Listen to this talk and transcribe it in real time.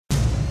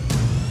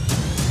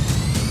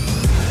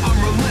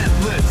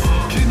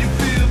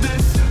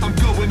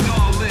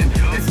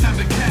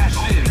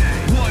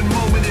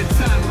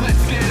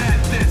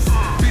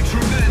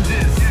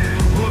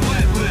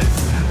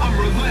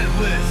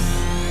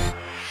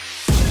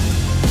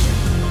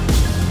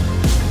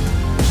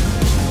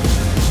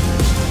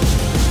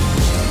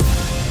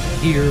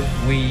Here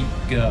we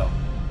go.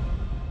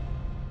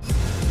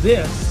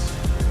 This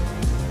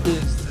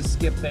is the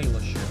Skip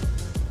Bayless Show,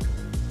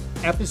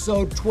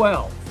 episode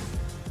 12.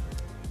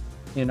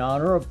 In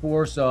honor, of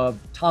course, of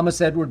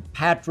Thomas Edward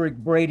Patrick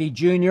Brady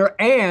Jr.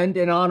 and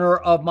in honor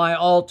of my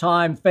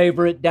all-time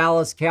favorite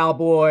Dallas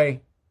Cowboy,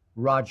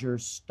 Roger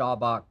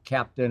Staubach,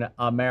 Captain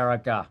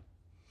America.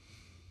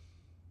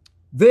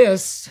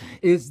 This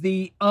is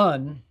the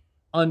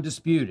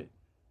undisputed.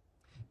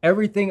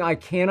 Everything I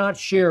cannot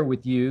share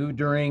with you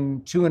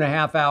during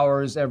 2.5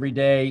 hours every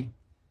day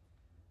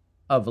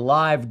of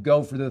live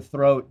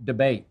go-for-the-throat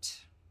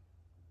debate.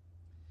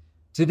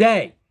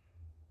 Today,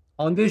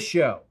 on this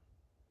show,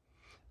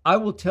 I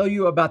will tell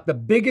you about the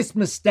biggest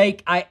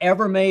mistake I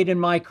ever made in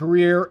my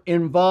career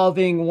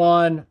involving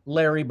one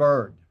Larry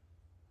Bird.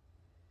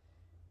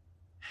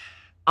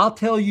 I'll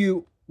tell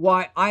you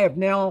why I have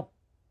now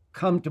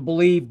come to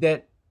believe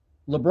that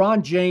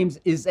LeBron James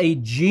is a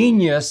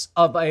genius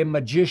of a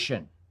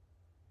magician.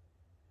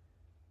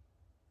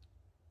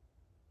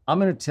 I'm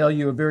going to tell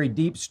you a very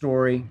deep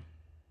story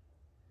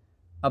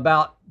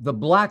about the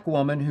black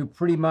woman who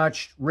pretty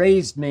much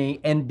raised me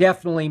and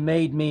definitely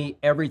made me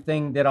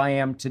everything that I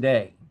am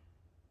today.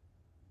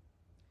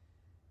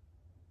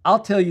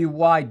 I'll tell you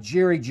why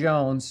Jerry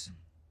Jones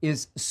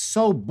is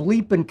so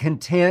bleeping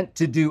content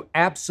to do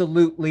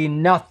absolutely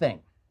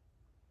nothing.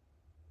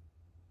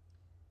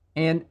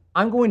 And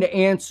I'm going to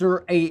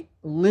answer a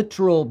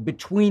literal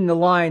between the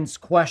lines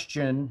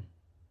question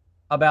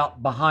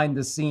about behind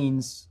the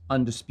scenes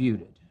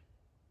undisputed.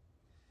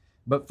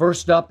 But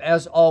first up,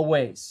 as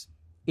always,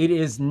 it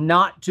is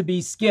not to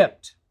be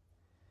skipped,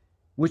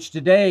 which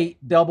today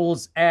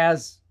doubles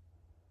as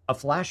a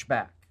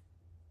flashback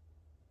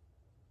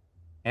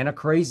and a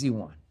crazy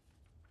one.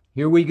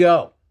 Here we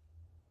go.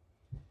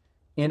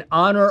 In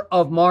honor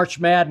of March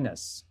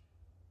Madness,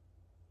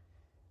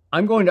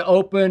 I'm going to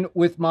open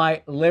with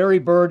my Larry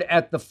Bird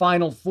at the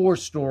Final Four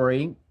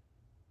story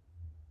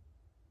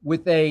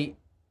with a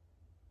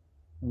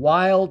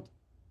wild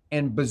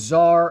and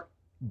bizarre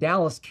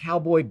Dallas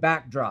Cowboy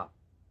backdrop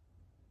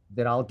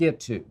that I'll get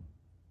to.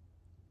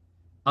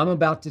 I'm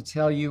about to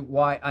tell you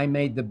why I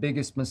made the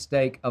biggest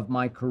mistake of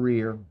my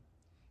career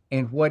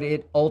and what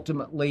it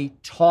ultimately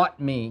taught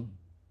me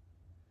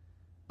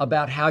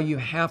about how you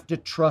have to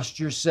trust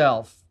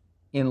yourself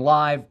in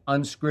live,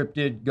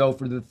 unscripted,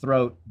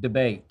 go-for-the-throat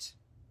debate.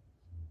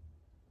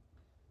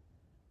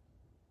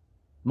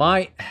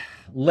 My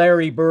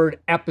Larry Bird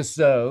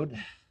episode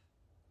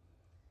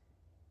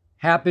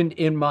happened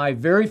in my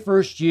very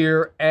first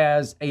year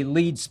as a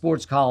lead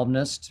sports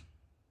columnist.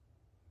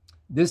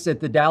 This at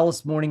the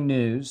Dallas Morning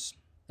News,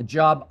 a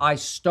job I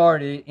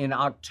started in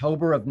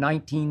October of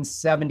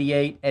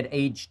 1978 at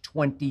age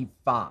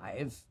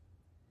 25.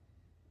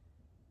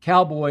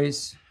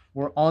 Cowboys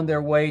were on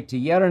their way to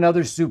yet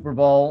another Super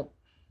Bowl.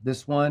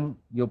 This one,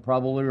 you'll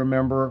probably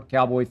remember,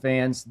 Cowboy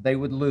fans, they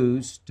would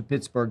lose to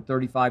Pittsburgh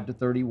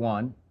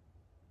 35-31.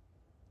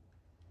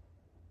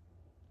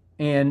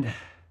 And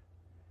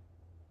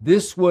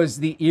this was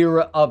the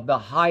era of the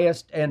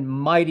highest and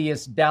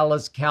mightiest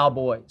Dallas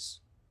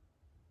Cowboys.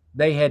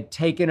 They had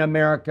taken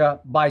America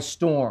by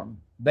storm.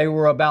 They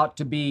were about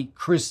to be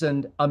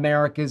christened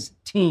America's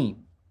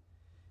team.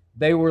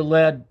 They were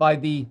led by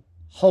the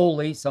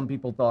holy, some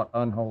people thought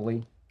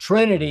unholy,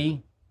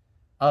 trinity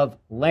of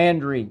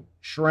Landry,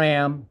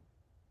 Schramm,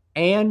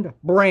 and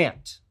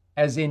Brandt,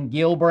 as in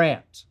Gil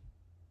Brandt.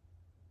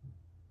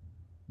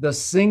 The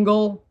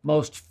single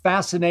most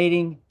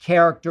fascinating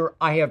character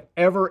I have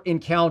ever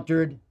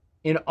encountered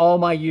in all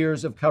my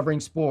years of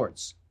covering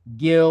sports,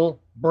 Gil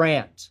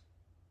Brandt,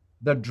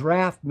 the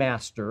draft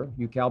master,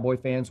 you Cowboy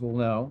fans will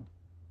know,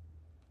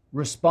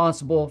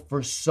 responsible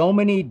for so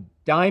many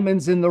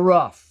diamonds in the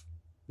rough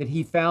that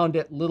he found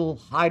at little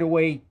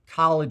hideaway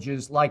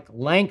colleges like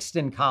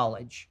Langston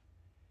College,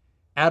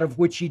 out of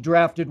which he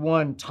drafted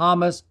one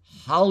Thomas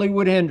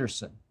Hollywood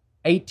Henderson,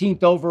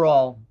 18th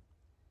overall,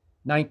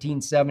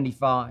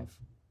 1975.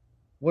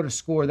 What a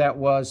score that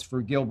was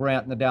for Gil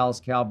Brandt and the Dallas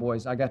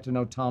Cowboys. I got to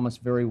know Thomas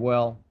very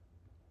well.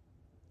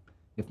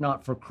 If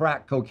not for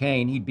crack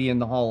cocaine, he'd be in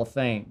the Hall of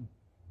Fame.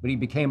 But he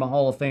became a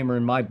Hall of Famer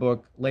in my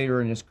book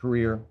later in his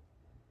career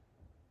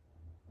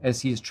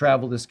as he has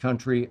traveled this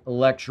country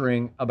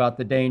lecturing about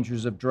the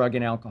dangers of drug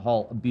and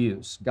alcohol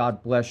abuse.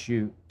 God bless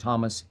you,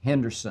 Thomas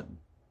Henderson.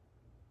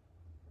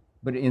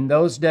 But in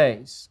those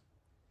days,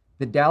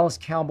 the Dallas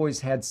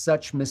Cowboys had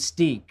such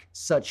mystique,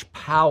 such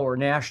power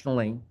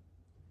nationally,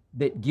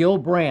 that Gil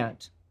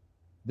Brandt,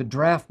 the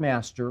draft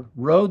master,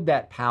 rode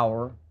that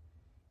power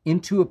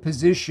into a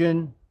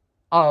position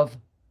of,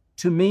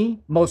 to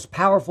me, most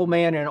powerful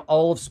man in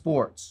all of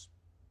sports.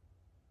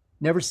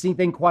 Never seen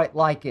anything quite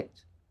like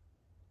it.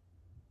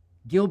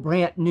 Gil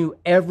Brandt knew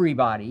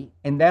everybody,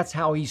 and that's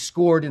how he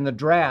scored in the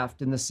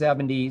draft in the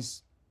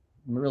 70s,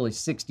 really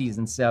 60s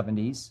and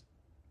 70s.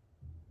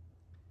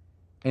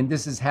 And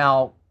this is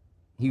how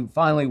he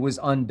finally was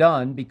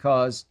undone,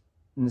 because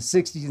in the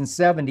 60s and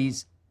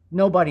 70s,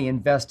 nobody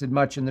invested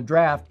much in the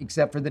draft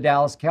except for the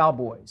Dallas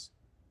Cowboys.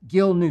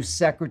 Gil knew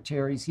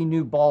secretaries, he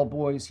knew ball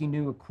boys, he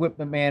knew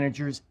equipment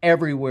managers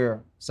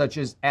everywhere, such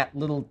as at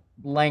Little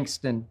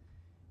Langston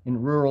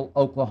in rural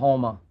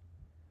Oklahoma.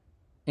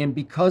 And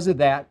because of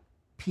that,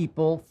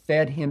 people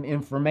fed him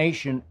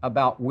information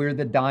about where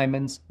the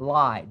diamonds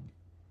lied.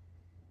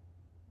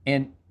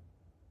 And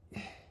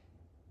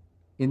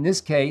in this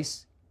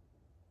case,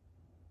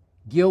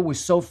 Gil was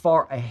so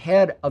far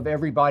ahead of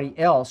everybody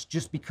else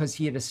just because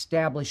he had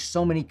established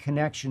so many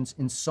connections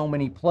in so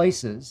many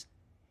places.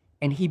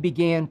 And he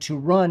began to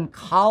run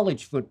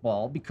college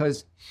football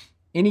because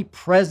any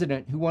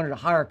president who wanted to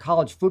hire a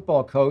college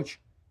football coach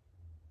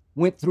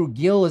went through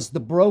Gil as the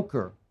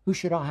broker. Who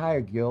should I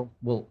hire, Gil?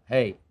 Well,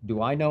 hey,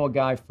 do I know a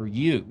guy for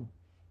you?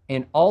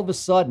 And all of a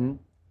sudden,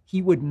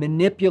 he would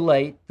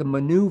manipulate the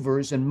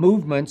maneuvers and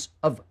movements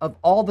of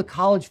all the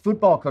college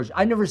football coaches.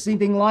 I never seen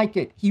anything like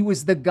it. He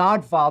was the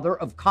godfather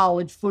of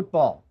college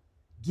football.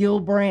 Gil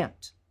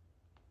Brandt,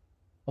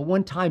 a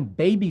one-time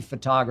baby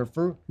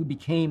photographer who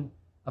became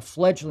a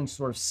fledgling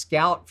sort of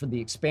scout for the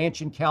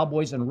expansion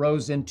Cowboys and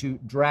rose into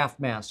draft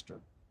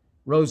master,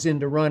 rose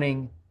into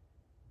running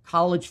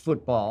college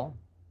football,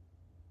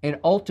 and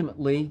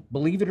ultimately,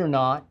 believe it or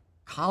not,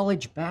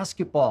 college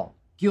basketball.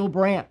 Gil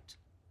Brandt.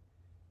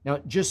 Now,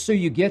 just so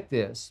you get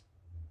this,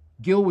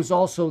 Gil was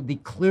also the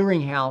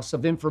clearinghouse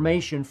of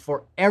information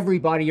for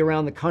everybody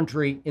around the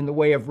country in the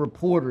way of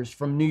reporters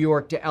from New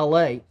York to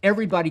LA.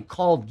 Everybody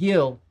called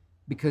Gil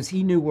because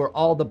he knew where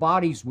all the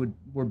bodies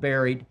were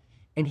buried,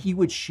 and he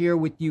would share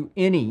with you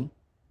any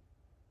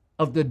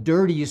of the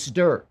dirtiest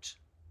dirt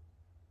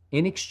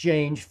in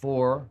exchange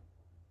for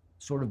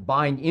sort of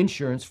buying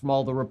insurance from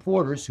all the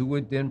reporters who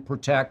would then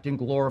protect and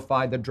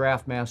glorify the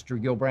draft master,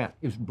 Gil Brandt.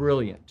 It was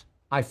brilliant.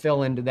 I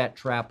fell into that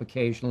trap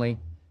occasionally.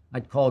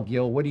 I'd call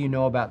Gil, what do you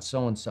know about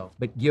so-and-so?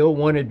 But Gil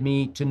wanted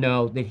me to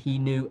know that he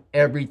knew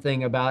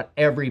everything about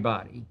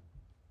everybody,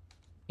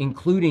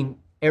 including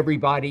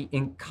everybody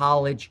in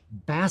college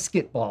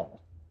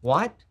basketball.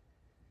 What?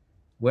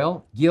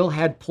 Well, Gil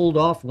had pulled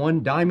off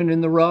one diamond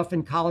in the rough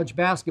in college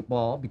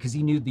basketball because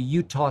he knew the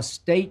Utah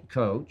State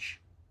coach.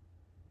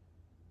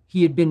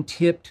 He had been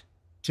tipped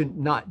to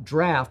not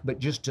draft, but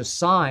just to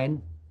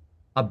sign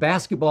a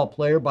basketball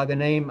player by the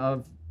name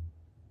of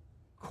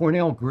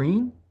Cornell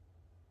Green.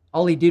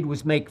 All he did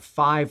was make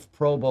 5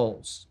 Pro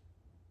Bowls.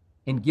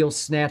 And Gil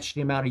snatched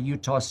him out of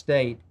Utah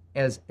State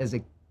as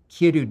a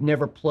kid who'd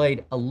never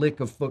played a lick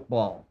of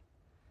football.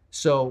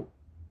 So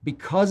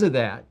because of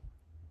that,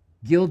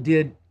 Gil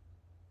did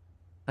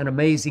an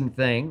amazing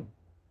thing.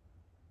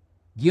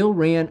 Gil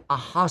ran a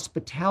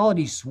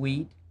hospitality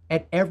suite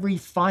at every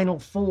Final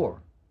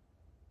Four.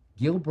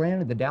 Gil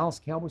Brandt of the Dallas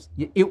Cowboys,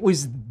 it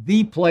was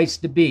the place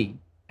to be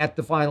at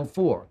the Final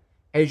Four.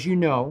 As you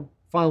know,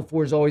 Final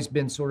Four has always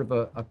been sort of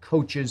a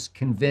coach's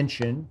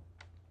convention.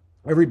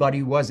 Everybody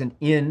who wasn't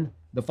in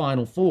the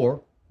Final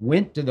Four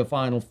went to the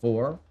Final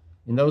Four.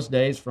 In those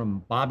days,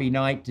 from Bobby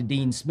Knight to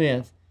Dean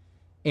Smith.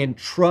 And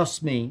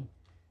trust me,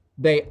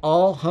 they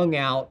all hung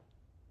out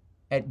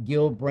at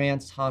Gil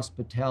Brandt's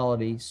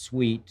hospitality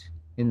suite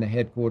in the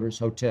headquarters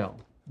hotel.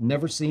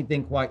 Never seen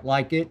anything quite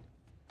like it.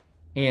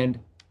 And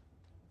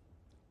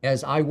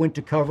as I went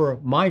to cover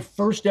my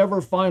first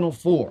ever Final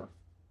Four,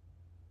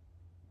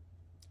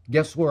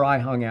 guess where I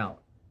hung out?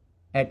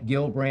 At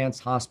Gil Brandt's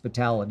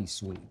hospitality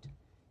suite.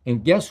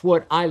 And guess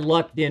what I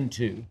lucked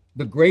into?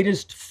 The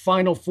greatest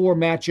Final Four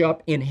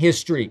matchup in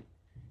history.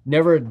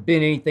 Never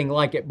been anything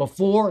like it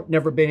before,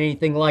 never been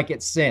anything like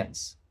it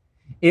since.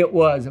 It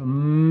was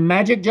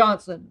Magic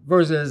Johnson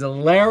versus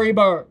Larry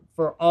Bird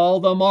for all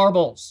the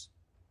marbles.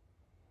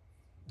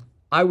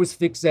 I was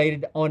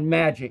fixated on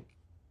Magic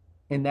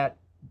and that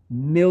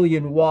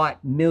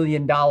million-watt,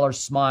 million-dollar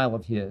smile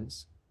of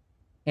his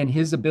and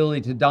his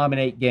ability to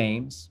dominate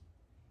games.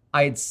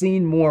 I had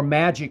seen more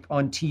Magic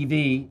on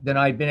TV than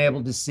I'd been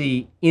able to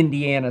see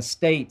Indiana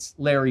State's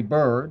Larry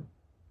Bird.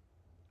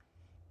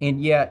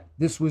 And yet,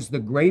 this was the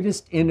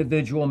greatest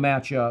individual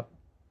matchup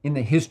in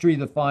the history of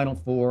the Final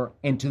Four,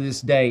 and to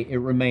this day, it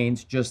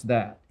remains just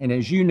that. And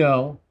as you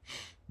know,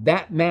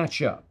 that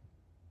matchup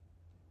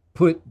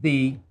put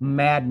the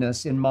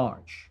madness in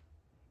March.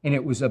 And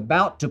it was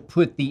about to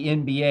put the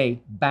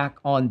NBA back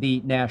on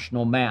the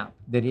national map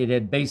that it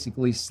had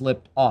basically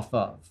slipped off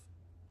of.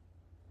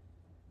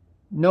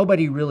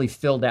 Nobody really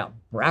filled out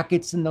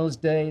brackets in those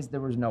days. There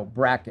was no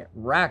bracket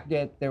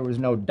racket. There was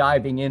no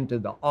diving into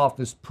the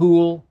office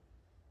pool.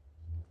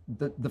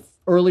 The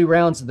early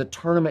rounds of the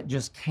tournament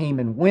just came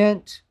and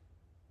went.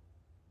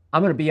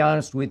 I'm going to be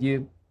honest with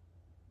you.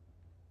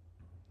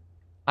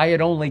 I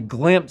had only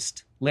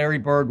glimpsed Larry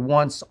Bird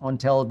once on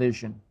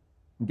television.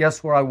 And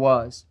guess where I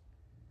was?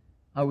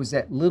 I was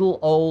at little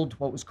old,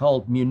 what was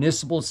called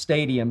Municipal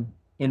Stadium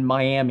in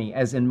Miami,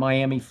 as in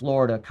Miami,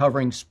 Florida,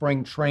 covering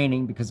spring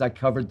training because I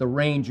covered the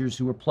Rangers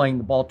who were playing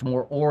the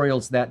Baltimore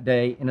Orioles that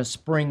day in a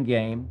spring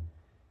game.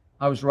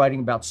 I was writing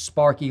about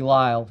Sparky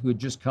Lyle, who had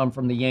just come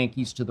from the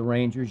Yankees to the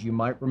Rangers. You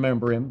might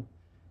remember him.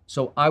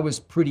 So I was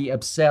pretty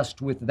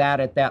obsessed with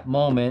that at that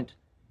moment.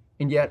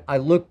 And yet I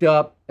looked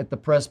up at the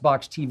press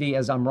box TV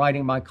as I'm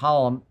writing my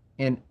column,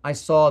 and I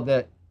saw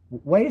that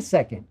wait a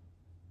second.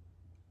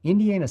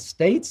 Indiana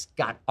State's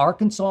got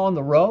Arkansas on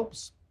the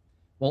ropes?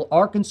 Well,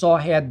 Arkansas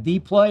had the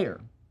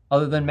player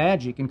other than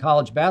Magic in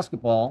college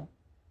basketball.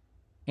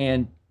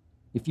 And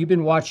if you've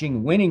been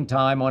watching Winning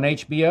Time on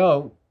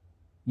HBO,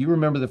 you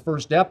remember the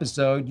first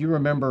episode. You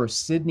remember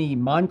Sidney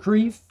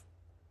Moncrief.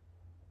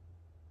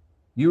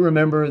 You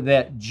remember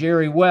that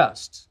Jerry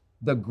West,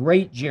 the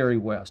great Jerry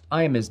West,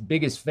 I am his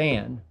biggest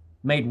fan,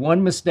 made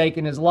one mistake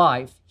in his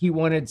life. He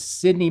wanted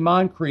Sidney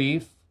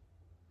Moncrief.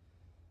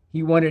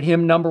 He wanted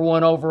him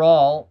 #1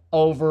 overall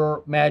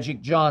over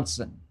Magic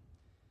Johnson.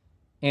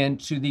 And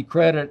to the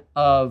credit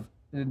of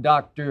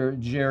Dr.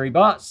 Jerry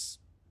Buss,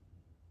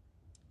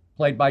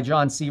 played by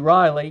John C.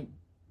 Reilly,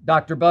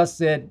 Dr. Buss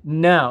said,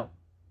 no,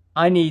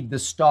 I need the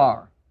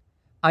star.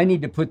 I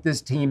need to put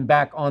this team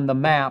back on the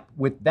map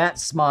with that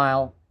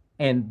smile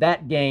and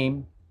that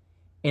game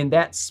and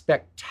that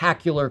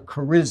spectacular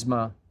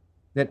charisma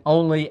that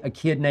only a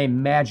kid named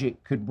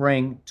Magic could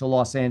bring to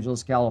Los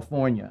Angeles,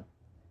 California.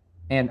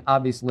 And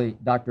obviously,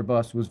 Dr.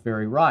 Buss was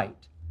very right.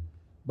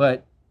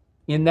 But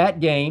in that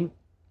game,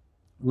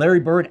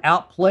 Larry Bird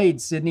outplayed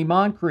Sidney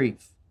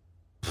Moncrief.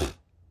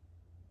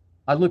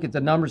 I look at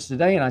the numbers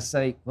today and I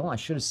say, well, I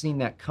should have seen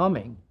that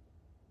coming.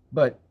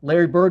 But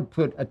Larry Bird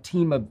put a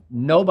team of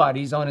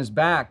nobodies on his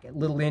back at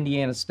little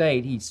Indiana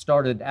State. He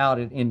started out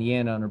at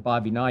Indiana under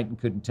Bobby Knight and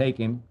couldn't take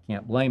him.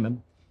 Can't blame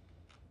him.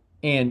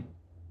 And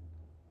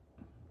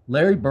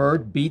Larry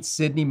Bird beat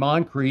Sidney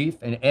Moncrief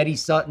and Eddie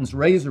Sutton's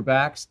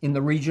Razorbacks in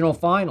the regional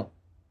final.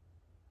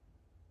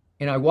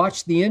 And I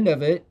watched the end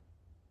of it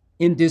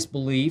in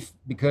disbelief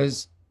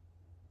because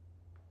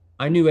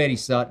I knew Eddie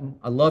Sutton.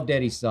 I loved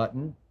Eddie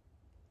Sutton.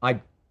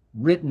 I'd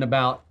written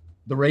about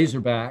the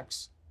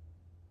Razorbacks,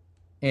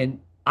 and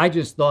I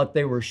just thought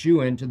they were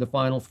shoo-in to the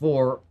Final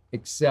Four,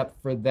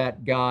 except for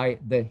that guy,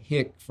 the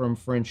hick from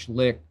French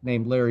Lick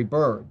named Larry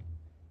Bird.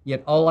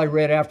 Yet all I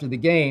read after the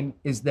game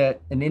is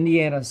that an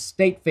Indiana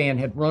State fan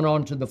had run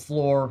onto the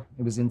floor.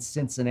 It was in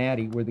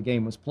Cincinnati where the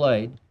game was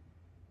played,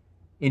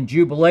 in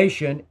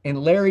jubilation,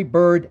 and Larry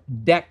Bird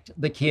decked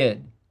the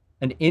kid,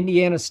 an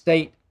Indiana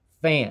State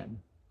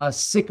fan, a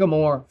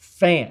Sycamore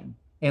fan.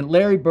 And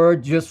Larry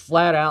Bird just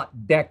flat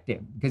out decked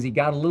him because he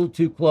got a little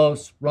too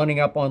close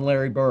running up on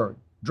Larry Bird.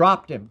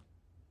 Dropped him,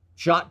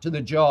 shot to the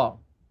jaw.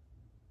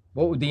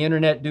 What would the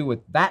internet do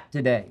with that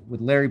today?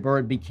 Would Larry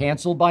Bird be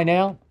canceled by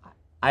now?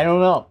 I don't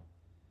know.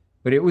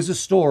 But it was a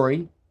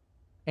story,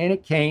 and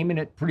it came and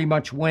it pretty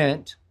much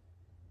went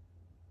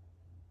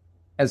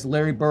as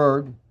Larry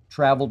Bird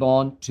traveled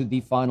on to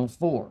the Final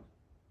Four.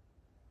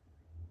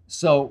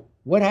 So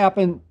what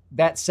happened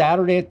that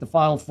Saturday at the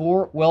Final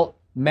Four? Well,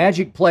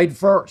 Magic played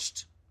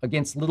first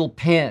against Little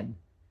Penn.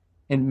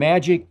 And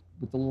Magic,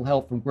 with a little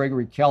help from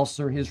Gregory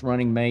Kelser, his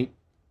running mate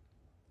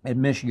at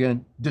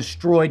Michigan,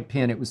 destroyed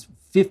Penn. It was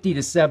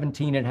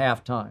 50-17 at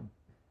halftime.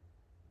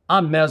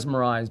 I'm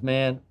mesmerized,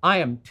 man. I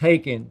am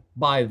taken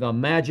by the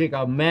magic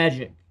of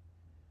Magic.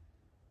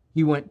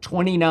 He went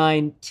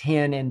 29,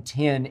 10, and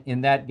 10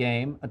 in that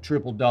game, a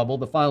triple-double.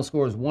 The final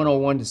score is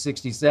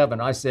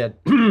 101-67. I said,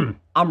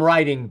 I'm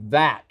writing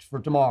that for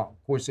tomorrow.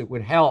 Of course, it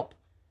would help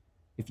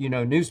if you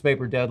know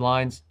newspaper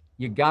deadlines.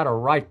 You got to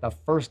write the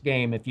first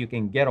game if you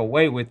can get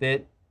away with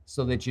it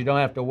so that you don't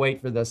have to wait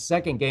for the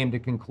second game to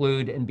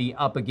conclude and be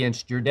up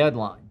against your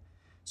deadline.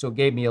 So it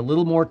gave me a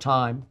little more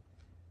time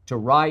to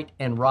write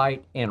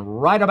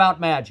about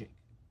Magic.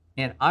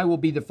 And I will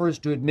be the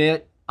first to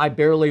admit I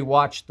barely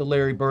watched the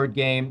Larry Bird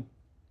game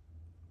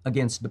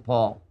against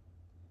DePaul.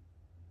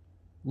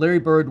 Larry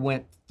Bird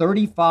went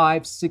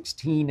 35,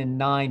 16, and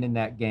 9 in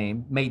that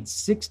game, made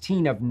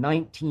 16 of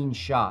 19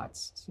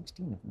 shots.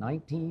 16 of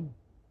 19?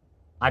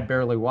 I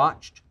barely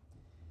watched.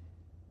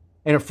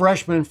 And a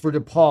freshman for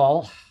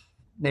DePaul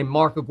named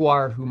Mark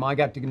Aguirre, whom I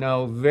got to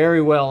know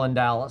very well in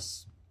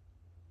Dallas,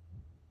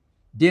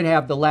 did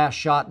have the last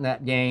shot in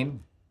that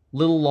game.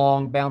 Little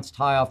long, bounced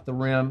high off the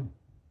rim.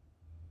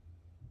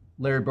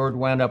 Larry Bird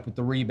wound up with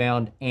the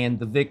rebound and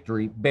the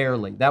victory,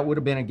 barely. That would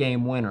have been a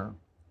game winner.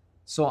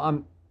 So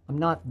I'm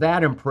not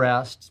that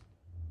impressed.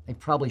 They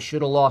probably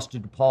should have lost to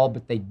DePaul,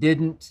 but they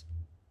didn't.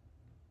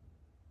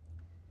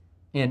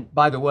 And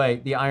by the way,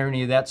 the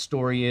irony of that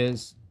story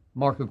is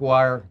Mark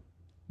Aguirre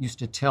used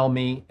to tell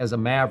me as a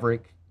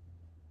Maverick,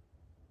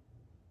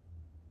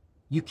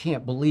 you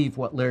can't believe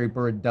what Larry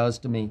Bird does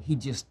to me. He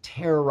just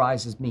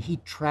terrorizes me. He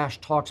trash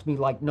talks me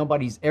like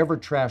nobody's ever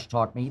trash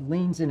talked me. He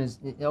leans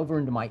over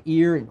into my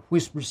ear and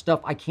whispers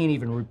stuff I can't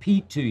even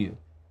repeat to you.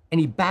 And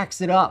he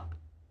backs it up.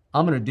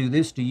 I'm going to do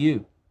this to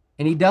you.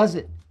 And he does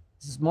it.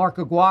 This is Mark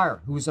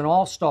Aguirre, who's an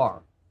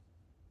all-star.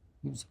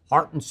 He was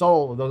heart and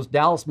soul of those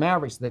Dallas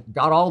Mavericks that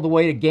got all the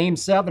way to Game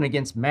 7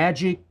 against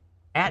Magic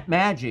at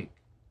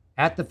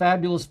the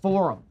Fabulous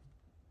Forum.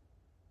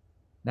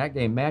 That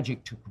game,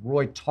 Magic took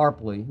Roy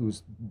Tarpley, who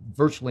was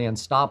virtually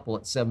unstoppable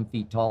at 7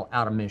 feet tall,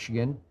 out of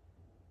Michigan,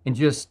 and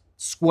just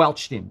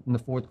squelched him in the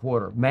fourth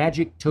quarter.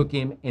 Magic took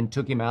him and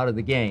took him out of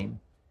the game.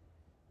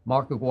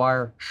 Mark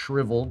Aguirre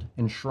shriveled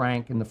and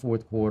shrank in the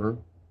fourth quarter,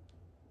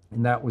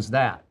 and that was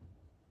that.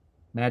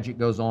 Magic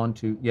goes on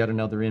to yet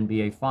another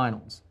NBA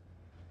Finals.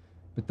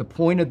 But the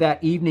point of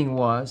that evening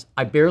was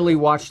I barely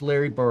watched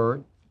Larry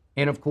Bird.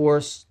 And of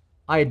course,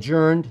 I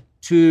adjourned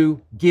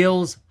to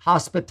Gil's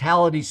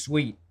hospitality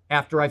suite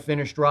after I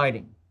finished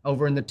writing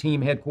over in the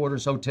team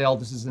headquarters hotel.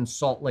 This is in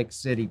Salt Lake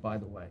City, by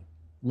the way.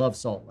 Love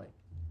Salt Lake.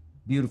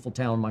 Beautiful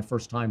town, my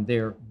first time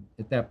there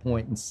at that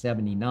point in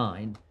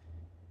 79.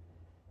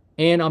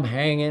 And I'm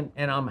hanging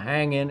and I'm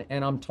hanging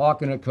and I'm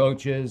talking to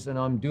coaches and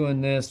I'm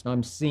doing this and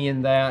I'm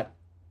seeing that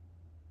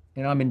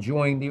and I'm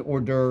enjoying the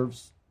hors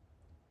d'oeuvres.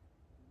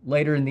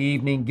 Later in the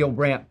evening, Gil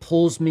Brandt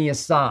pulls me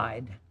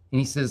aside and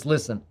he says,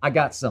 listen, I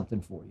got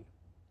something for you.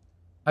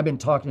 I've been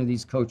talking to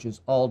these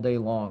coaches all day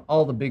long,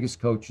 all the biggest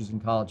coaches in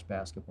college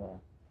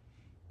basketball.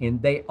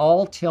 And they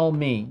all tell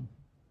me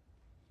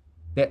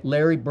that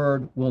Larry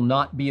Bird will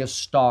not be a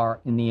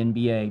star in the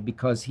NBA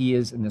because he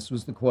is, and this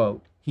was the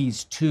quote,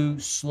 he's too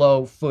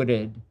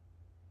slow-footed,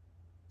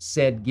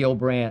 said Gil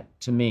Brandt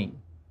to me.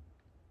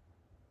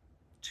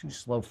 Too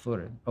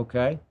slow-footed,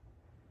 okay?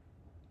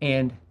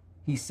 And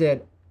he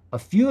said, a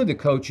few of the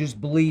coaches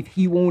believe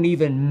he won't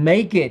even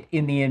make it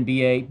in the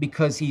NBA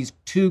because he's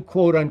too,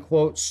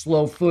 quote-unquote,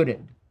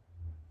 slow-footed.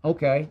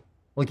 Okay,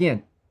 well,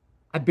 again,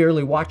 I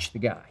barely watch the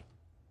guy.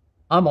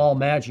 I'm all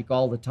Magic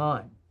all the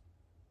time.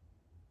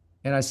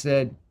 And I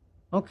said,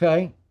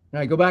 okay. And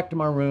I go back to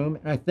my room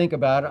and I think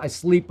about it. I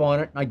sleep on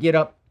it and I get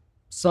up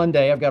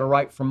Sunday. I've got to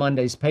write for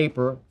Monday's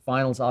paper.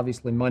 Finals,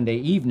 obviously, Monday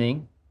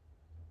evening.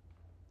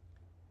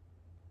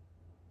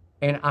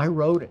 And I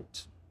wrote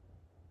it.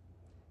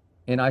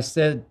 And I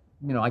said,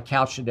 you know, I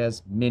couched it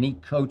as many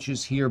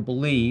coaches here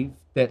believe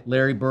that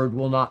Larry Bird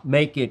will not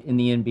make it in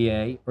the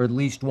NBA, or at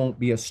least won't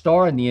be a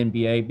star in the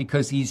NBA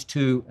because he's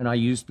too, and I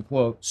used the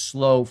quote,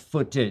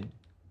 slow-footed.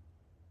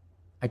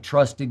 I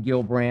trusted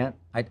Gil Brandt.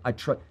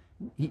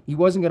 He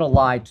wasn't going to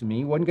lie to me.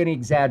 He wasn't going to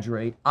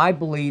exaggerate. I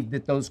believe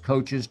that those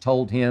coaches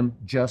told him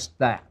just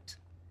that.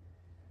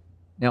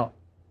 Now,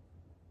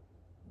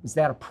 is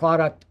that a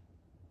product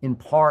in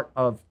part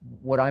of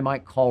what I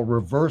might call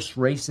reverse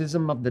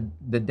racism of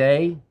the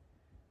day?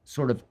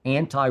 Sort of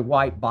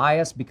anti-white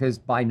bias, because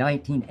by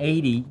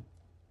 1980,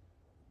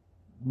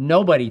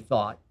 nobody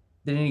thought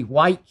that any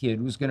white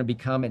kid was going to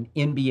become an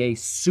NBA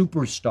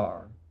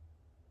superstar.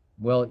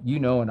 Well, you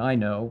know and I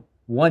know,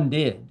 one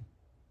did.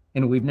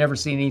 And we've never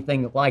seen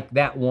anything like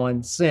that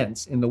one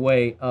since in the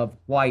way of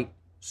white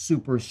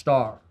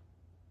superstar.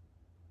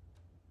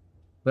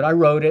 But I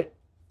wrote it,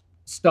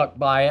 stuck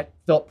by it,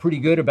 felt pretty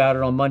good about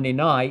it on Monday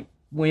night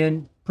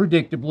when,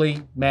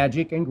 predictably,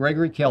 Magic and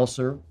Gregory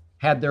Kelser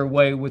had their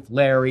way with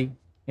Larry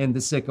and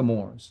the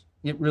Sycamores.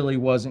 It really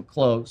wasn't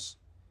close.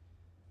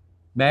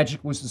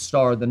 Magic was the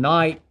star of the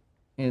night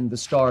and the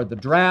star of the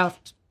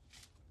draft.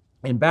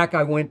 And back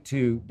I went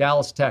to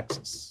Dallas,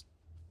 Texas,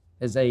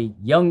 as a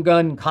young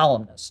gun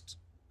columnist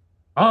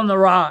on the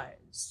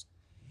rise.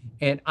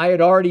 And I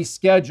had already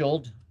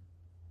scheduled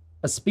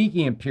a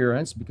speaking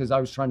appearance because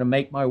I was trying to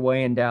make my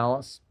way in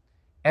Dallas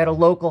at a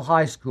local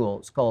high school.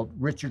 It's called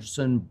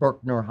Richardson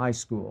Berkner High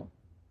School.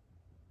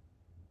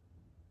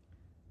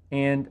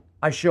 And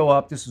I show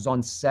up. This was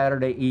on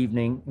Saturday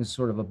evening. It was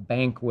sort of a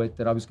banquet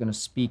that I was going to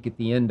speak at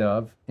the end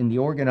of. And the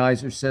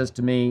organizer says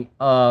to me,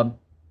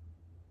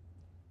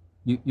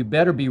 you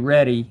better be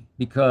ready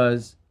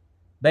because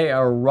they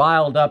are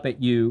riled up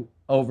at you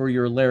over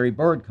your Larry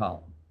Bird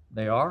column.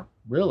 They are?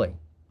 Really?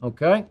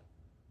 Okay.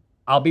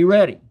 I'll be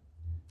ready.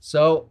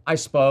 So I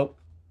spoke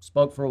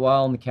for a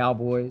while in the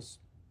Cowboys,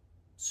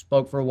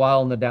 spoke for a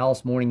while in the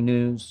Dallas Morning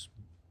News,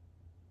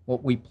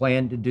 what we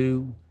planned to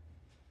do.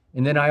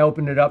 And then I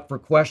opened it up for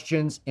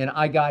questions, and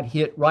I got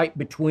hit right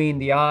between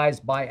the eyes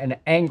by an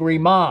angry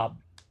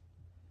mob.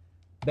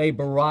 They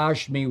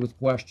barraged me with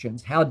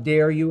questions. How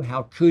dare you?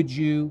 How could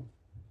you?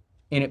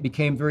 And it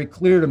became very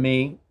clear to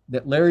me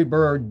that Larry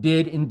Bird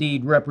did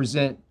indeed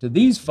represent to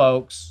these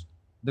folks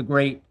the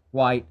great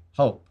white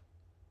hope.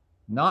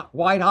 Not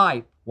white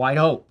hype, white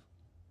hope.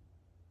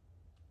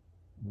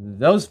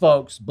 Those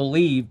folks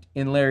believed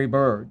in Larry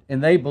Bird,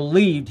 and they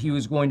believed he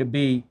was going to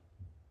be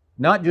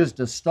not just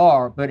a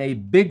star, but a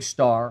big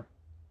star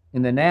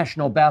in the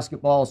National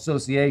Basketball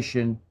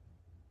Association.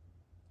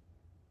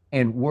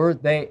 And were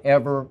they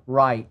ever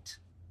right?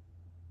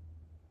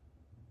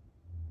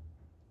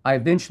 I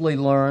eventually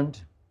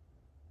learned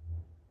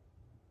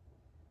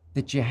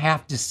that you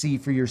have to see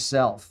for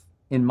yourself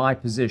in my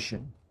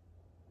position.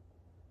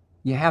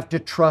 You have to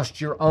trust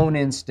your own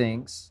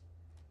instincts.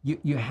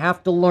 You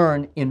have to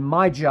learn in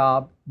my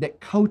job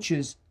that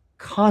coaches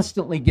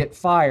constantly get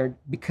fired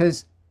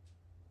because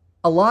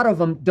a lot of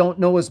them don't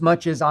know as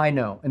much as I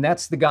know, and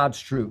that's the God's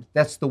truth.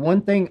 That's the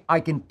one thing I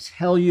can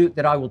tell you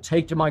that I will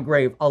take to my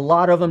grave. A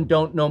lot of them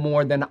don't know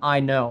more than I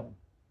know.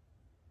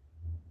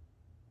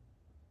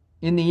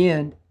 In the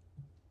end,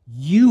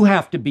 you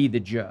have to be the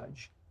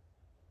judge.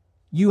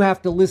 You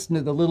have to listen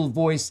to the little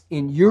voice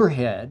in your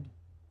head.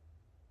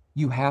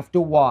 You have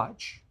to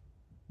watch.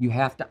 You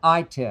have to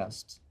eye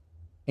test.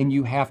 And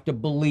you have to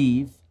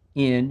believe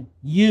in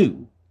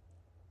you.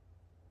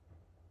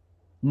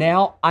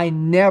 Now, I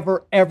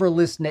never, ever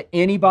listen to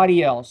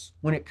anybody else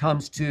when it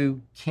comes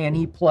to can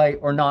he play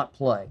or not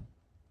play.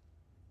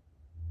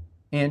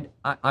 And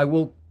I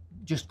will,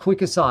 just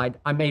quick aside,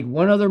 I made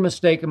one other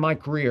mistake in my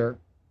career,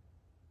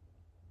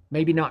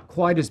 maybe not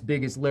quite as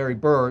big as Larry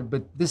Bird,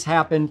 but this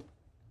happened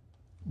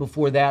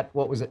before that.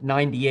 What was it,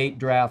 98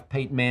 draft,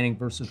 Peyton Manning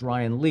versus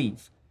Ryan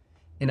Leaf.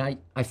 And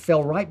I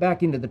fell right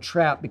back into the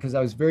trap because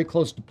I was very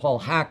close to Paul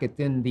Hackett,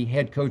 then the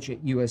head coach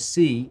at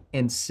USC,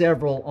 and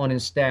several on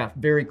his staff,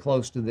 very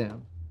close to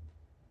them.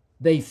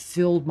 They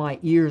filled my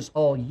ears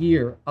all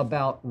year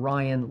about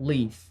Ryan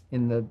Leaf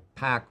in the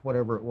Pac,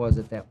 whatever it was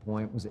at that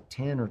point. Was it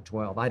 10 or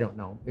 12? I don't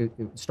know. It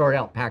started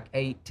out Pac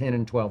 8, 10,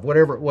 and 12,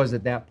 whatever it was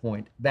at that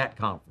point, that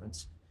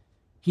conference.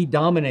 He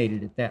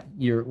dominated it that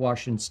year at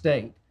Washington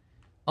State.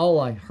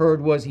 All I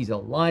heard was he's a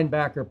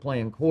linebacker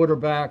playing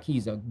quarterback.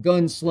 He's a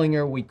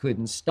gunslinger. We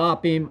couldn't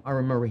stop him. I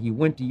remember he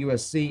went to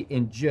USC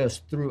and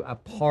just threw a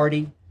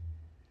party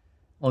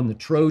on the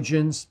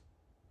Trojans.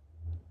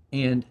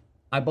 And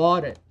I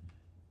bought it.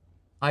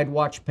 I'd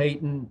watched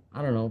Peyton,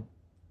 I don't know,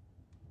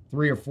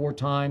 3 or 4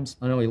 times.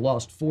 I know he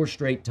lost 4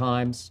 straight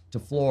times to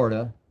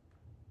Florida.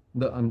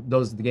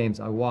 Those are the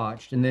games I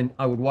watched. And then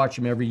I would watch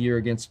him every year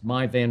against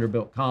my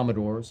Vanderbilt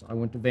Commodores. I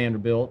went to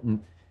Vanderbilt,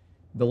 and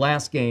the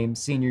last game,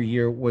 senior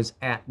year, was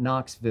at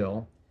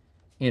Knoxville,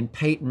 and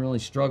Peyton really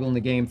struggled in the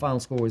game. Final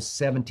score was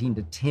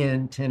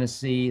 17-10,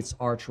 Tennessee. It's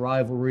arch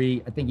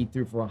rivalry. I think he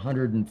threw for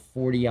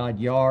 140-odd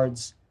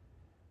yards.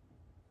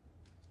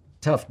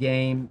 Tough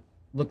game.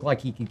 Looked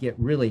like he could get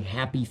really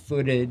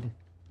happy-footed. It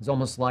was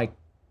almost like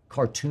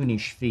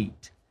cartoonish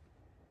feet.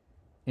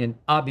 And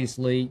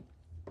obviously,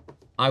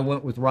 I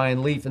went with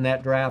Ryan Leaf in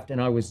that draft,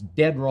 and I was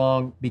dead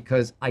wrong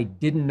because I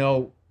didn't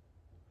know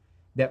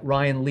that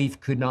Ryan Leaf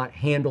could not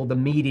handle the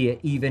media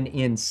even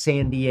in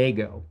San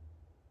Diego.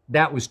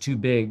 That was too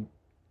big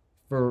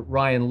for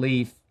Ryan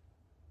Leaf,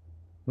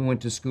 who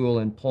went to school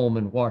in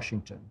Pullman,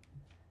 Washington.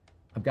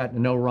 I've gotten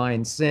to know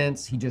Ryan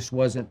since. He just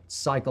wasn't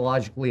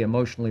psychologically,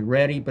 emotionally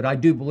ready, but I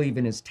do believe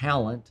in his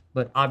talent,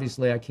 but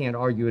obviously I can't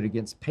argue it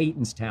against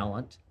Peyton's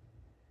talent.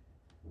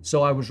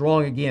 So I was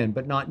wrong again,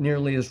 but not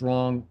nearly as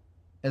wrong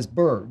as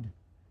Bird.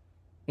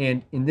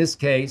 And in this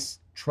case,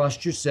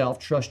 trust yourself,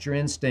 trust your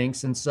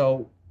instincts. And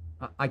so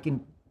I can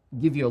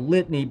give you a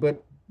litany,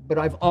 but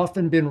I've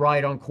often been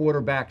right on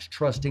quarterbacks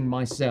trusting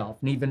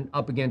myself. And even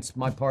up against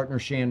my partner,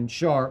 Shannon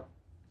Sharp,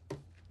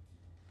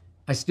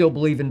 I still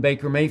believe in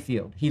Baker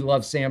Mayfield. He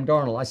loves Sam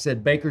Darnold. I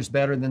said Baker's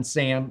better than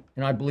Sam,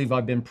 and I believe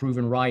I've been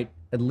proven right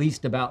at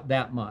least about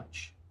that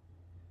much.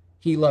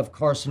 He loved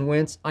Carson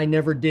Wentz. I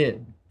never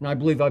did, and I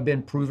believe I've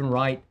been proven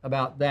right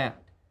about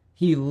that.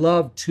 He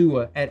loved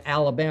Tua at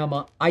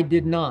Alabama. I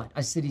did not.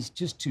 I said he's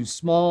just too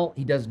small.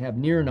 He doesn't have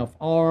near enough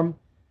arm.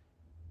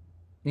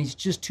 And he's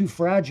just too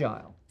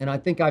fragile. And I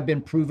think I've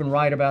been proven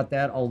right about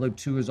that, although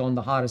Tua is on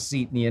the hottest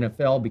seat in the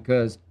NFL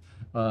because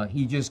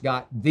he just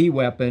got the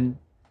weapon,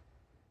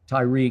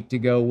 Tyreek, to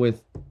go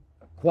with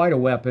quite a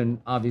weapon,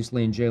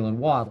 obviously, in Jalen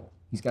Waddle.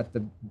 He's got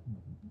the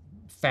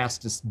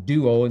fastest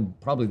duo in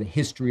probably the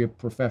history of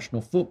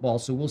professional football.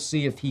 So we'll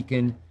see if he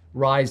can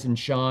rise and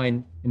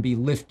shine and be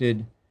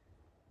lifted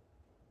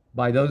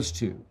by those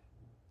two.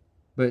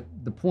 But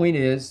the point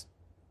is,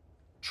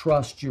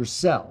 trust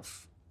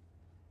yourself.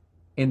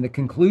 And the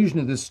conclusion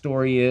of this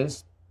story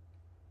is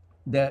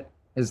that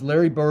as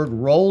Larry Bird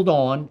rolled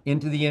on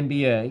into the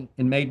NBA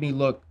and made me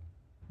look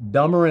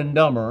dumber and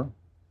dumber,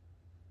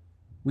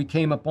 we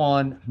came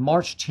upon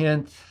March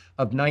 10th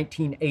of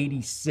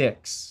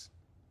 1986.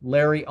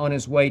 Larry on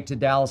his way to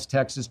Dallas,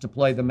 Texas to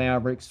play the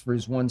Mavericks for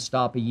his one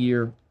stop a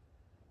year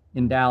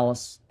in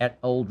Dallas at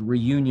old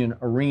Reunion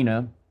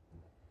Arena.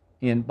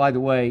 And by the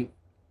way,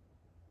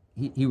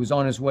 he was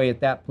on his way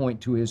at that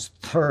point to his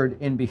 3rd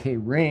NBA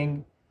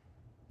ring.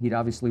 He'd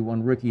obviously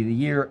won Rookie of the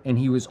Year, and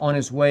he was on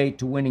his way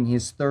to winning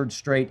his 3rd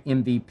straight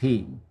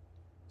MVP.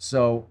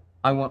 So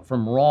I went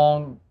from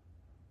wrong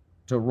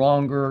to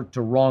wronger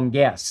to wrong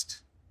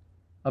guessed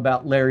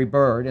about Larry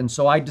Bird. And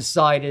so I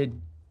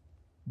decided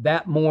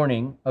that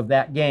morning of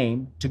that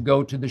game to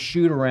go to the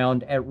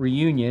shoot-around at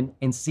Reunion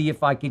and see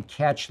if I could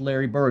catch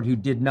Larry Bird, who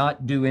did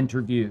not do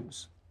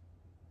interviews.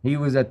 He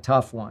was a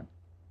tough one.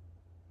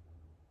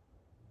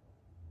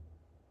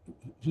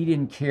 He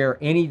didn't care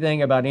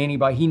anything about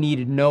anybody. He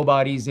needed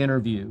nobody's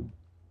interview.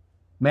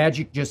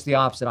 Magic, just the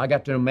opposite. I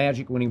got to know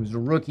Magic when he was a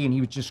rookie, and he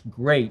was just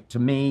great to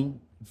me,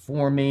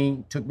 for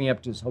me, took me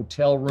up to his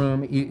hotel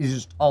room. He's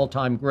just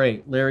all-time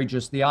great. Larry,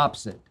 just the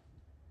opposite.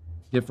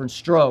 Different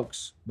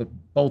strokes, but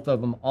both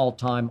of them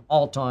all-time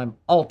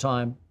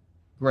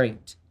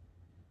great.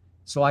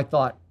 So I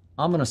thought,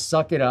 I'm going to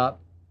suck it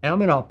up, and I'm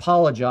going to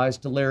apologize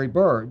to Larry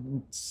Bird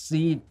and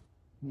see.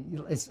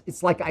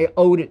 It's like I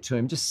owed it to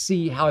him, just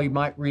see how he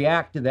might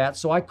react to that.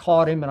 So I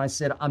caught him and I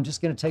said, I'm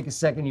just going to take a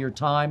second of your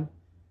time.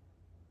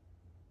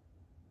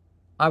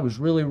 I was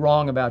really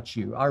wrong about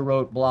you. I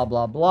wrote blah,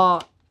 blah,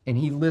 blah. And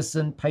he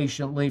listened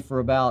patiently for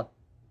about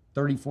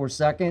 34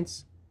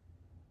 seconds.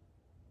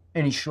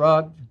 And he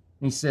shrugged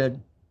and he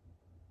said,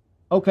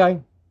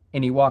 okay.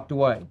 And he walked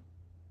away.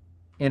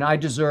 And I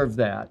deserved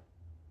that.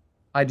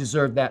 I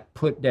deserved that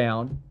put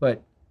down.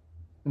 But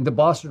the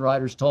Boston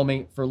writers told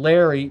me for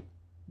Larry,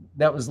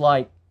 that was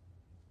like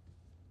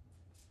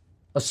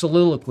a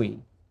soliloquy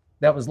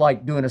that was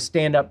like doing a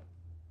stand-up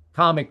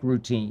comic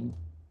routine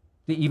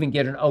to even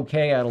get an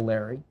okay out of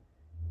Larry.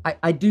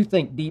 I do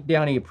think deep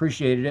down he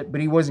appreciated it,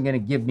 but he wasn't going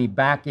to give me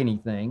back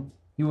anything.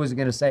 He wasn't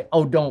going to say,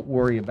 oh, don't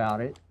worry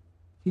about it.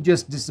 He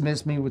just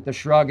dismissed me with a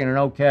shrug and an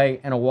okay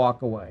and a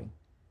walk away.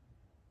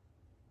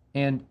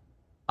 And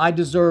I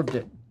deserved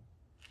it.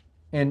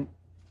 And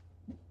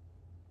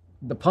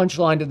the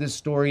punchline to this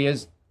story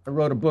is I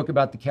wrote a book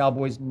about the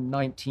Cowboys in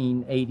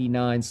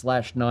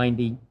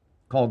 1989/90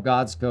 called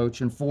God's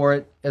Coach. And for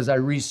it, as I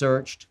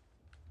researched,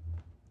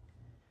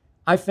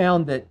 I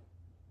found that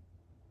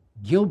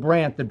Gil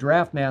Brandt, the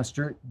draft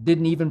master,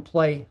 didn't even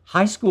play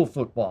high school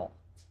football.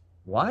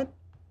 What?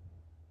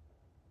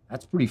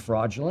 That's pretty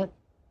fraudulent.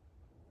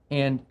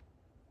 And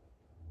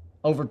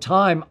over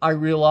time, I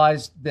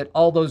realized that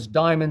all those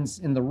diamonds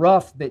in the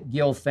rough that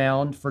Gil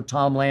found for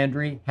Tom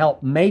Landry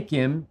helped make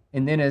him.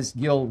 And then as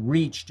Gil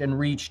reached and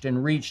reached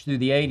and reached through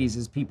the 80s,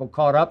 as people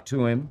caught up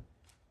to him,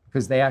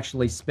 because they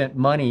actually spent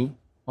money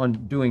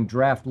on doing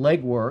draft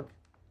legwork,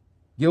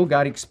 Gil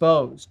got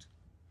exposed.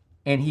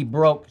 And he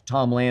broke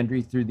Tom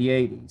Landry through the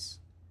 80s,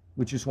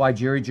 which is why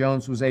Jerry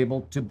Jones was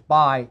able to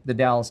buy the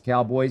Dallas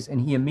Cowboys, and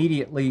he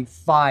immediately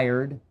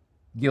fired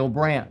Gil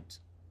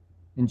Brandt.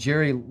 And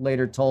Jerry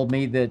later told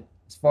me that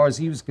as far as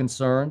he was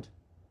concerned,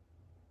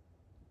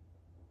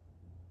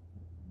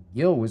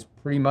 Gil was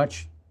pretty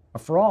much a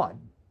fraud.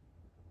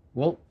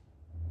 Well,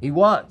 he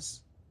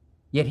was.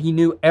 Yet he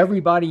knew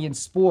everybody in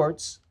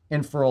sports,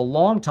 and for a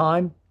long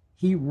time,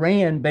 he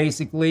ran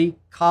basically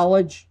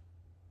college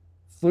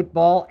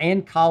football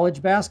and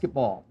college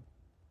basketball.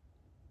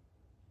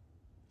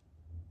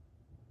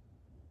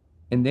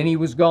 And then he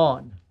was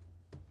gone.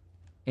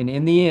 And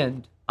in the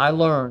end, I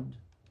learned,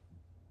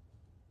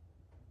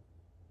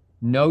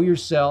 know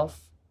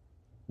yourself,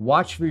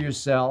 watch for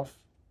yourself,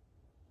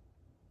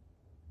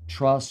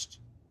 trust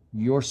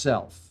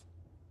yourself.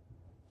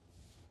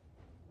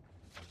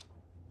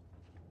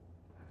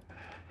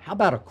 How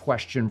about a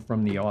question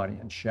from the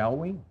audience, shall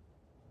we?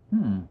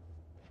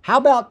 How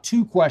about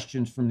two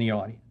questions from the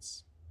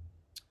audience?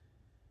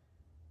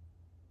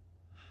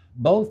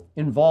 Both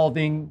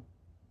involving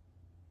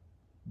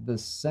the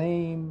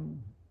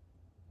same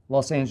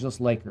Los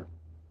Angeles Laker.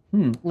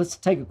 Let's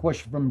take a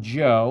question from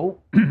Joe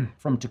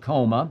from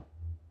Tacoma.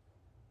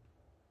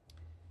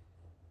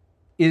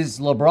 Is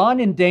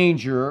LeBron in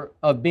danger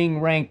of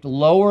being ranked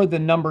lower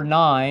than number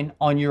 9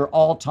 on your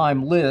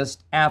all-time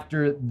list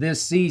after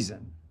this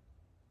season?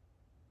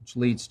 Which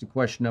leads to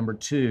question number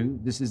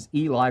 2. This is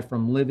Eli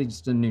from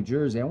Livingston, New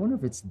Jersey. I wonder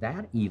if it's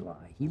that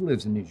Eli. He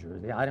lives in New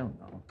Jersey. I don't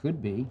know.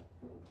 Could be.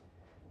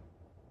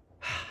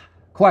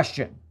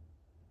 Question.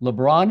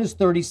 LeBron is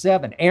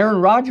 37. Aaron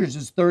Rodgers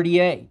is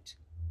 38.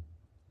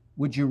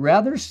 Would you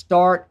rather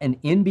start an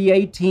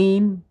NBA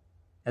team,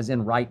 as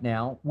in right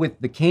now, with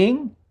the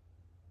King,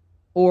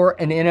 or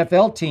an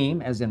NFL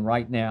team, as in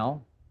right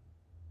now,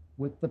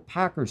 with the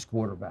Packers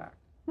quarterback?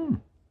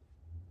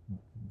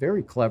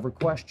 Very clever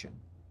question.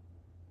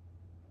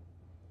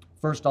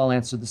 First, I'll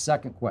answer the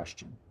second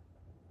question.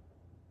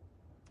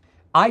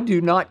 I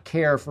do not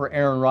care for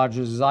Aaron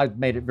Rodgers, as I've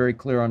made it very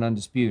clear on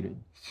Undisputed.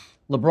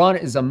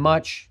 LeBron is a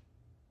much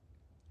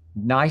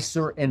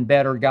nicer and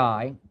better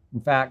guy. In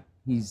fact,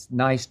 he's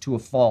nice to a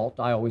fault,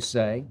 I always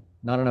say.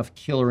 Not enough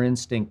killer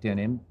instinct in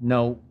him.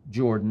 No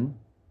Jordan.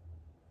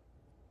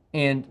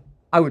 And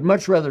I would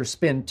much rather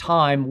spend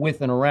time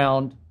with and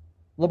around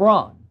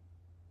LeBron.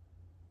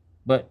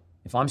 But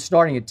if I'm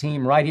starting a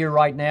team right here,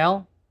 right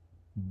now,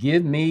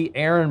 give me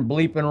Aaron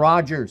bleeping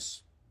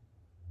Rodgers.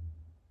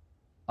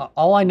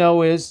 All I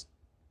know is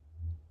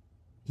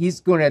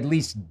he's going to at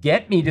least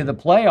get me to the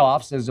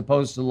playoffs as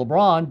opposed to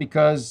LeBron,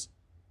 because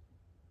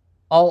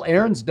all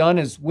Aaron's done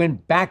is win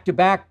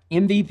back-to-back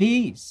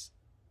MVPs.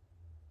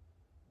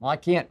 Well, I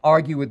can't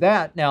argue with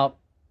that. Now,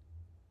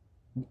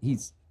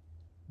 he's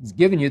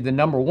given you the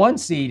number 1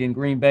 seed in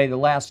Green Bay the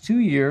last 2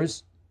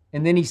 years,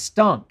 and then he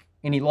stunk,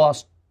 and he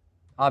lost,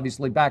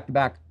 obviously,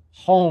 back-to-back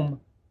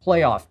home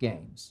playoff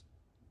games.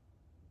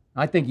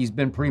 I think he's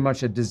been pretty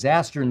much a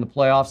disaster in the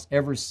playoffs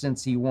ever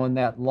since he won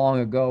that long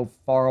ago,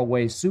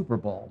 faraway Super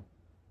Bowl.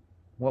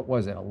 What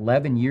was it,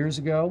 11 years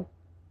ago?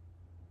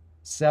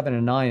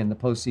 7-9 in the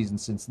postseason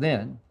since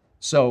then.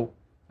 So,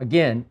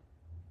 again,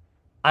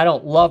 I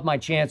don't love my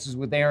chances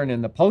with Aaron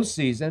in the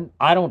postseason.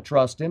 I don't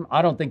trust him.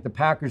 I don't think the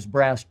Packers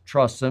brass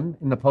trusts him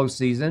in the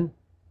postseason.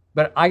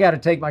 But I got to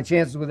take my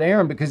chances with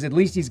Aaron, because at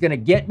least he's going to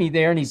get me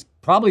there, and he's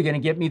probably going to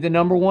get me the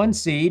number 1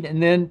 seed.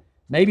 And then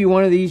maybe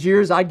one of these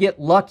years I'd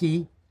get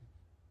lucky,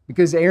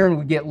 because Aaron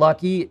would get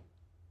lucky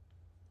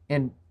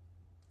and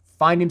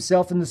find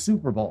himself in the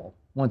Super Bowl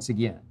once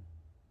again.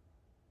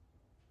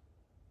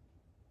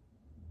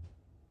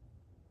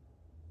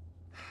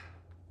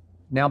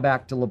 Now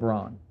back to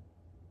LeBron.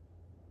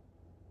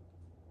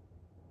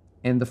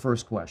 And the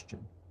first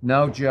question.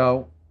 No,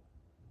 Joe,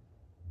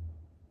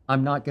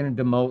 I'm not going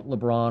to demote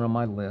LeBron on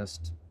my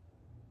list.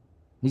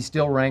 He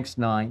still ranks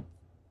 9th.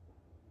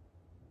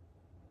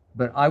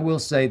 But I will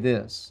say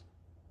this.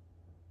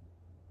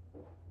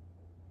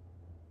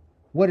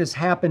 what has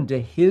happened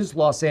to his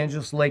Los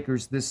Angeles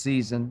Lakers this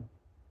season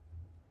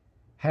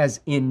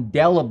has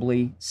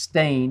indelibly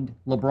stained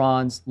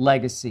LeBron's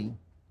legacy.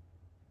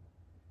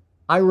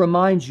 I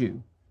remind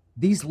you,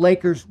 these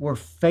Lakers were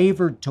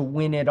favored to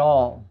win it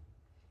all.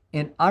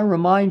 And I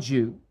remind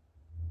you,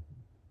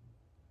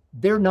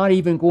 they're not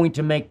even going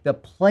to make the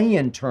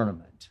play-in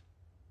tournament.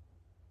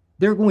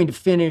 They're going to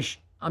finish,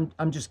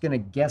 I'm just going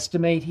to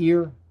guesstimate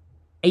here,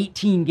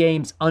 18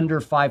 games under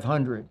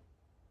 500.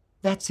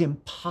 That's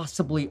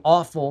impossibly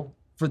awful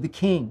for the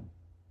King.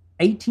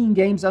 18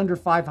 games under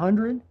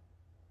 500?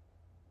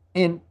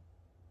 And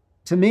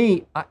to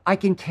me, I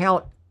can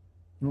count,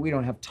 and we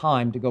don't have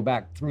time to go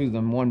back through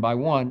them one by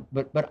one,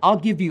 but I'll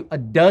give you a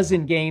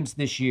dozen games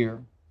this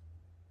year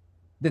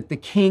that the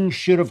King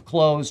should have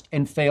closed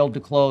and failed to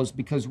close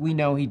because we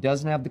know he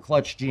doesn't have the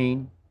clutch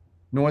gene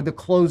nor the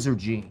closer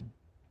gene.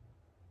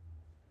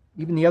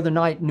 Even the other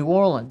night in New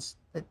Orleans,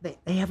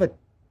 they have a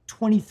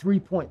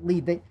 23-point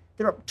lead.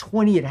 They're up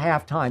 20 at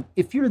halftime.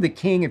 If you're the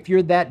King, if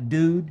you're that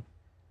dude,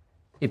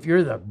 if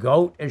you're the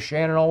GOAT, as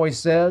Shannon always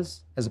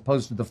says, as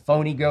opposed to the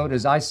phony GOAT,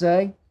 as I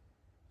say,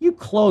 you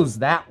close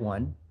that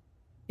one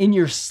in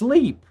your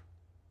sleep.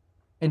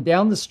 And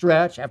down the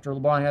stretch, after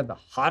LeBron had the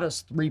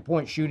hottest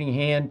three-point shooting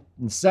hand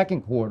in the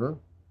second quarter,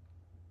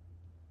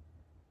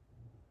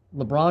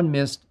 LeBron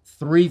missed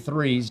 3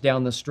 threes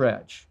down the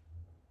stretch.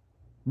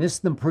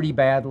 Missed them pretty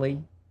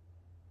badly.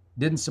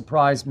 Didn't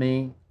surprise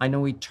me. I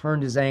know he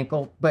turned his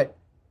ankle, but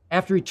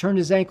after he turned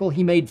his ankle,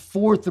 he made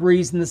 4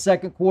 threes in the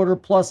second quarter,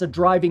 plus a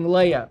driving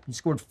layup. He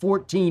scored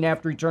 14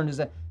 after he turned his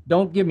ankle.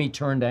 Don't give me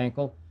turned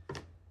ankle.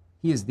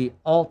 He is the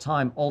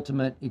all-time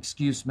ultimate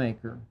excuse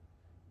maker.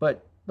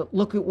 But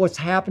look at what's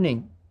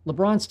happening.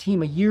 LeBron's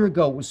team a year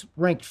ago was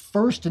ranked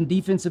first in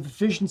defensive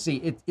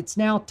efficiency. It's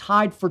now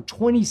tied for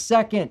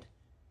 22nd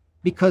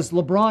because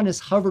LeBron has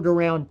hovered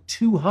around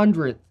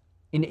 200th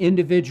in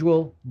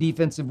individual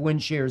defensive win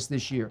shares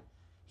this year.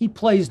 He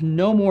plays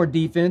no more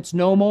defense,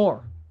 no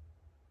more.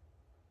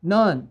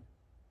 None.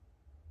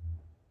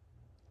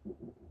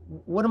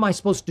 What am I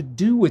supposed to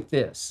do with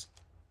this?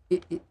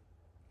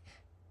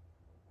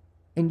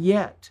 And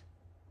yet,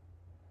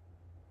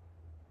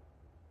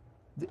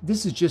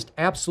 this is just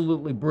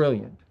absolutely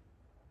brilliant.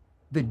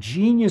 The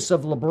genius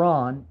of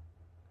LeBron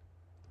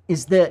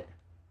is that,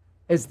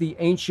 as the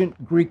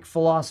ancient Greek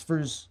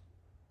philosophers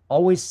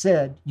always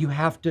said, you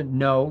have to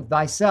know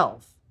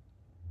thyself.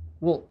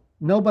 Well,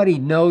 nobody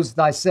knows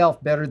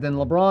thyself better than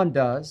LeBron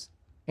does,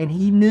 and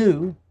he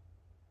knew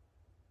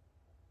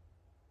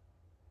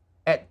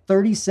at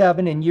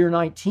 37 in year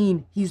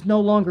 19, he's no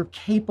longer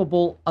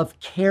capable of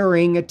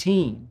carrying a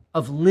team,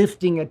 of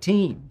lifting a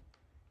team.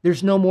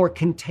 There's no more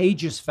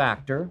contagious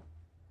factor.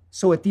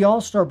 So at the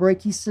All-Star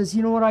break, he says,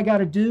 you know what I got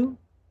to do?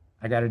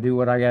 I got to do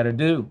what I got to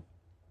do.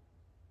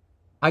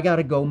 I got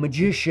to go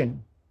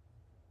magician.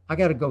 I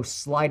got to go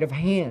sleight of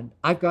hand.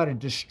 I've got to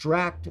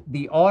distract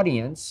the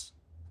audience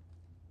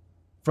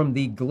from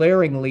the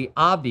glaringly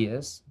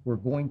obvious, we're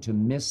going to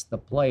miss the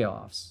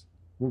playoffs.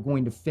 We're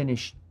going to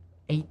finish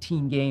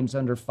 18 games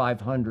under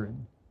 500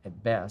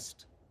 at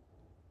best.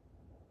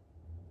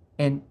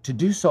 And to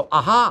do so,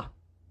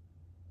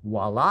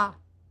 voila,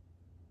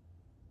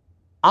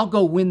 I'll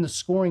go win the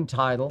scoring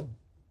title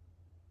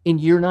in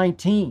year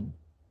 19.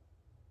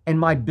 And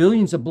my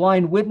billions of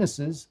blind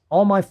witnesses,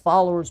 all my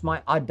followers,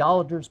 my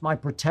idolaters, my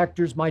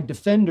protectors, my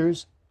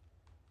defenders,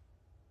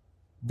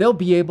 they'll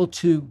be able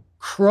to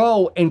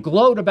crow and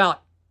gloat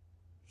about,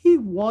 he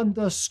won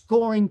the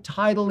scoring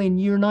title in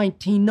year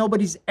 19.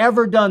 Nobody's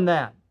ever done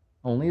that.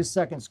 Only a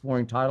second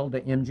scoring title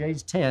to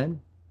MJ's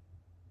 10,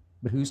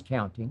 but who's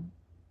counting?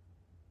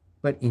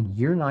 But in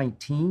year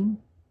 19,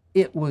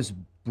 it was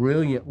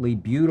brilliantly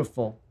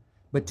beautiful.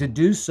 But to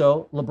do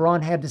so,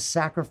 LeBron had to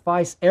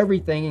sacrifice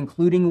everything,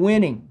 including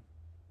winning.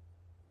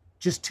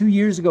 Just 2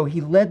 years ago,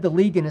 he led the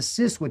league in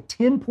assists with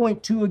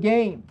 10.2 a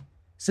game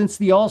since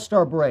the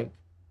All-Star break.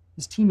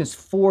 His team is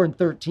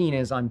 4-13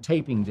 as I'm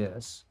taping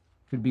this.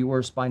 Could be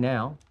worse by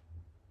now.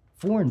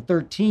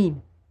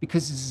 4-13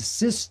 because his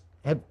assists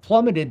have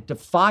plummeted to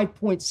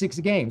 5.6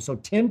 a game. So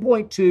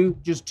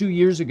 10.2 just 2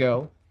 years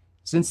ago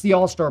since the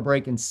All-Star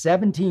break in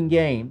 17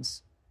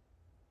 games.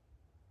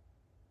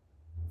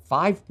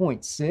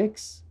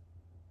 5.6?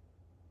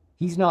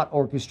 He's not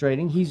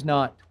orchestrating. He's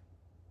not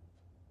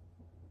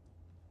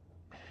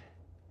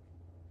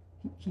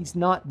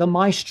the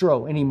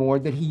maestro anymore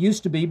that he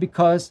used to be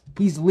because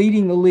he's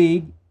leading the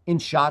league in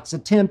shots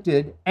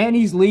attempted and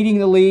he's leading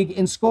the league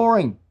in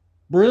scoring.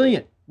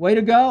 Brilliant. Way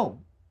to go.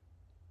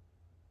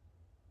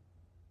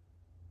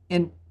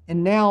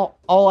 And now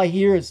all I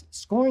hear is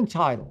scoring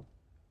title.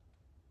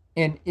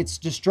 And it's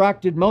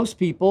distracted most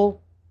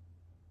people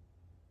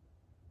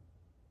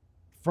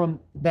from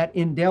that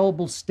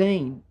indelible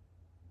stain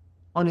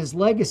on his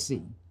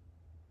legacy.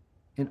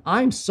 And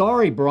I'm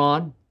sorry,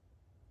 Bron,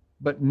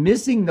 but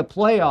missing the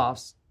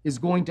playoffs is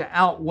going to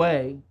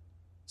outweigh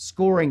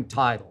scoring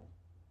title.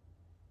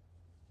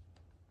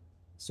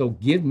 So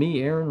give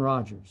me Aaron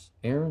Rodgers.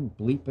 Aaron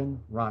bleepin'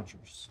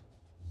 Rodgers.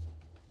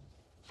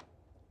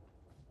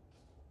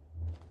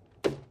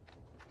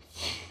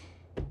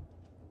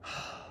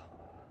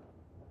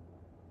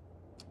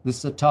 This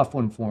is a tough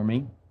one for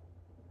me,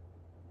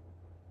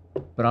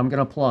 but I'm going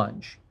to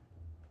plunge.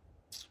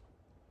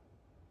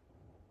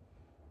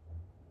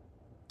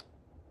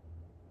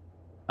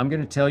 I'm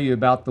going to tell you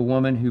about the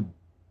woman who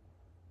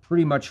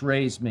pretty much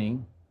raised me,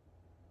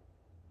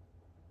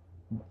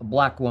 a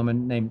black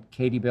woman named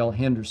Katie Bell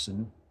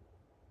Henderson.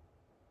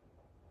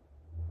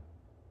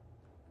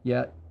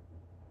 Yet,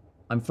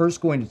 I'm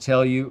first going to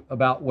tell you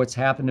about what's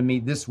happened to me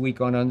this week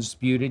on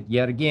Undisputed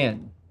yet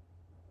again.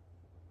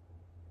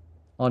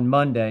 On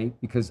Monday,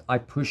 because I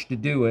pushed to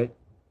do it,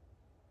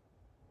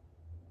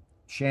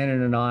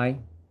 Shannon and I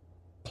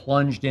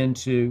plunged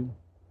into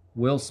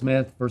Will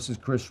Smith versus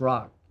Chris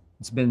Rock.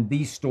 It's been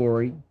the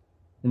story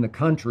in the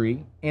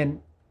country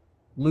and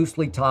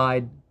loosely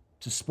tied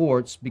to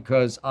sports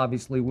because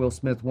obviously Will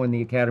Smith won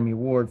the Academy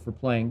Award for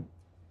playing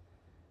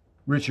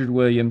Richard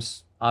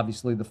Williams,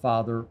 obviously the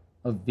father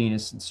of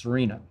Venus and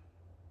Serena.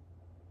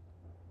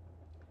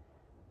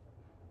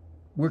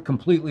 We're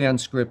completely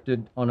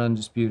unscripted on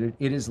Undisputed.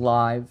 It is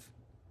live.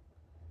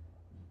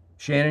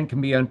 Shannon can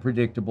be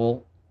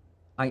unpredictable.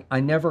 I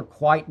never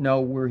quite know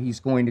where he's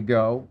going to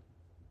go,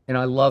 and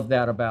I love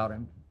that about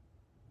him.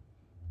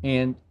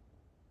 And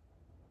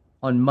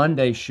on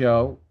Monday's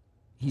show,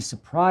 he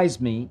surprised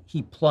me.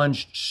 He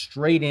plunged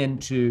straight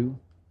into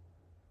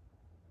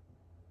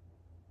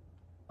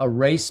a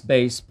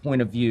race-based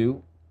point of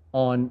view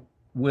on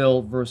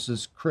Will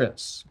versus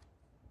Chris.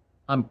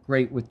 I'm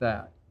great with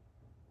that.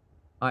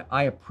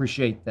 I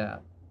appreciate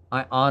that.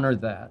 I honor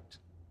that.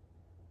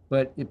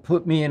 But it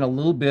put me in a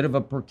little bit of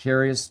a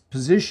precarious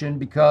position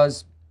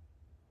because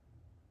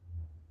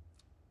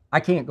I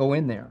can't go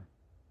in there.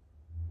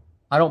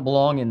 I don't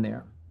belong in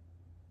there.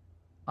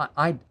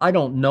 I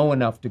don't know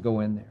enough to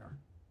go in there.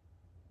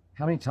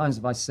 How many times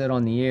have I said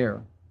on the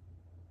air,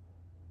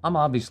 I'm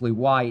obviously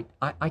white.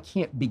 I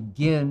can't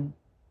begin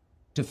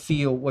to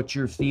feel what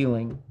you're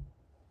feeling.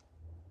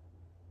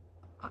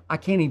 I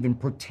can't even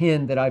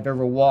pretend that I've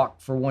ever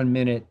walked for 1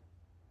 minute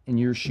in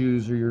your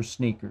shoes or your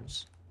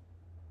sneakers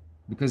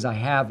because I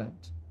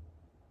haven't.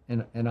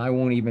 And I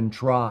won't even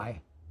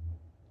try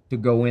to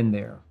go in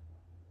there.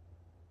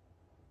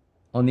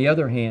 On the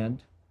other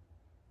hand,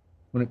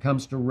 when it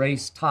comes to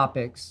race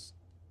topics,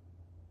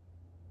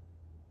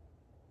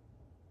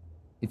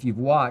 if you've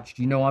watched,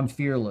 you know I'm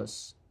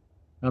fearless.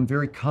 I'm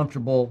very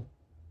comfortable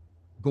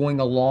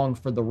going along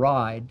for the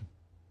ride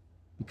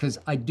because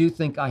I do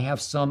think I have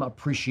some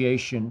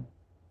appreciation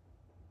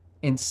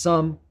and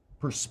some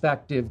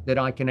perspective that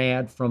I can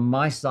add from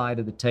my side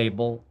of the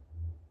table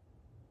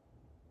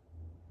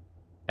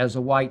as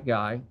a white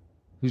guy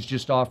who's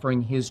just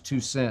offering his 2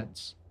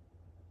 cents.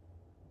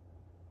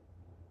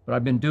 But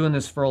I've been doing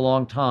this for a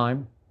long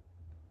time,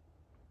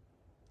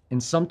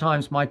 and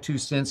sometimes my 2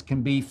 cents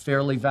can be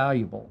fairly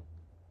valuable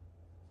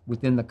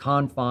within the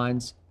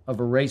confines of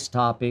a race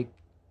topic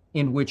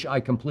in which I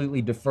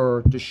completely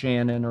defer to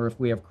Shannon, or if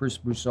we have Chris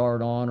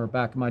Broussard on, or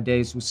back in my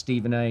days with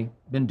Stephen A.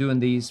 Been doing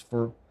these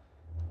for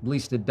at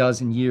least a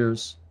dozen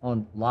years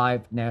on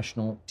live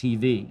national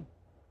TV.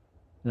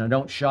 And I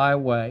don't shy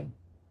away,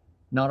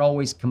 not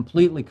always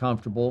completely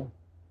comfortable,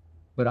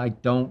 but I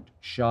don't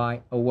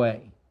shy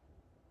away.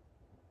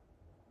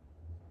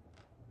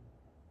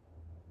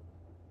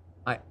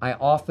 I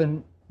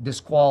often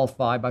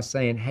disqualify by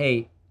saying,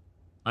 hey,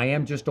 I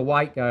am just a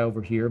white guy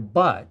over here,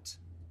 but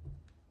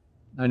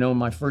I know in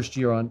my first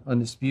year on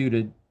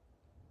Undisputed,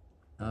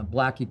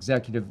 black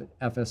executive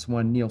at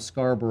FS1, Neil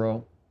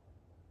Scarborough,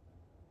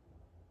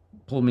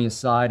 pulled me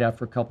aside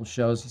after a couple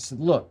shows. He said,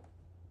 look,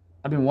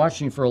 I've been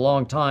watching you for a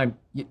long time.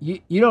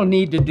 You don't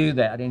need to do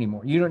that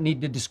anymore. You don't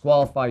need to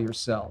disqualify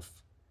yourself.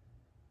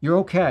 You're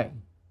okay.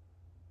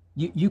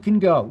 You can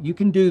go. You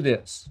can do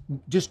this.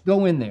 Just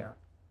go in there.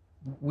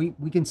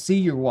 We can see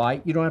you're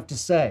white. You don't have to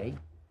say.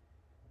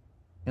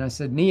 And I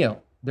said,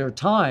 Neil, there are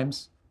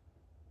times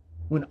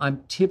when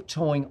I'm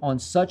tiptoeing on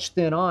such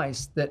thin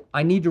ice that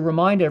I need to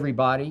remind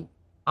everybody,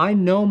 I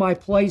know my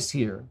place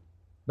here,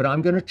 but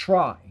I'm going to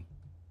try.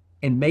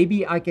 And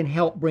maybe I can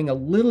help bring a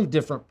little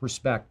different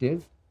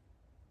perspective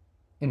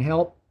and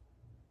help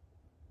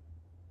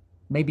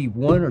maybe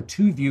 1 or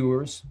 2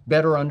 viewers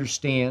better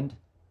understand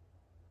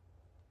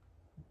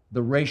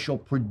the racial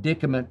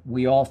predicament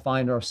we all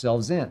find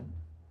ourselves in.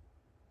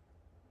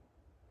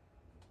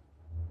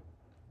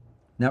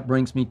 And that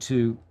brings me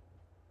to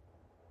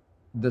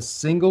the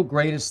single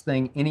greatest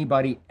thing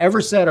anybody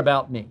ever said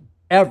about me,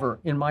 ever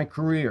in my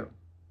career,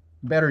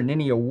 better than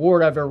any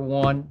award I've ever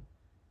won.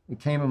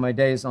 It came in my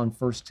days on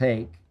First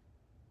Take.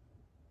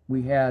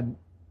 We had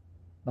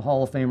the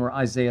Hall of Famer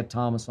Isaiah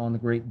Thomas on, the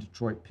great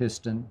Detroit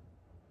Piston.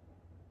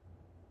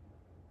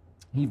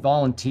 He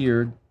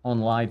volunteered on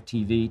live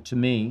TV to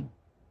me.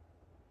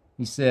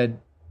 He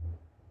said,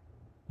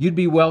 you'd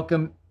be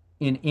welcome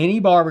in any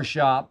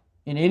barbershop,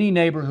 in any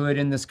neighborhood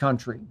in this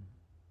country.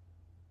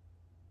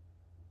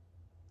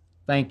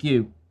 Thank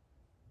you.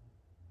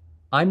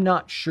 I'm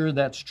not sure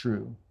that's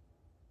true.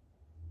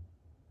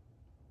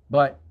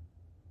 But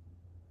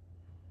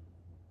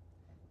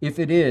if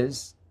it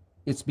is,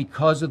 it's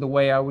because of the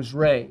way I was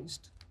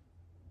raised.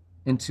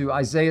 And to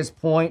Isaiah's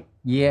point,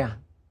 Yeah,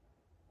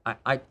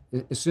 I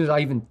as soon as I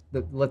even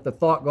let the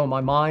thought go in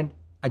my mind,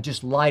 I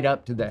just light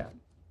up to that.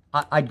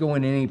 I'd go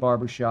in any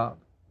barbershop.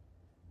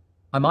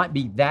 I might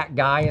be that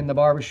guy in the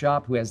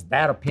barbershop who has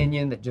that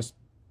opinion that just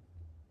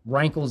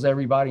rankles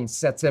everybody and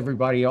sets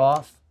everybody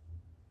off.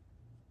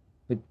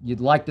 But you'd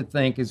like to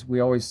think, as we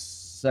always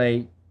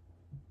say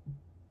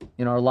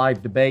in our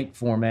live debate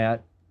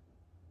format,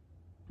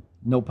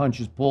 no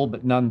punches pulled,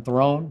 but none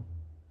thrown.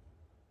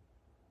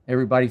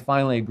 Everybody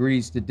finally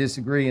agrees to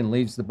disagree and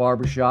leaves the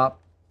barbershop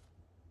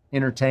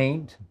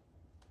entertained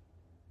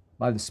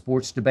by the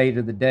sports debate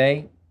of the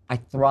day. I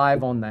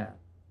thrive on that.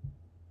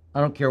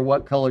 I don't care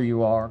what color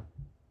you are.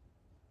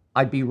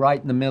 I'd be right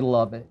in the middle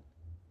of it.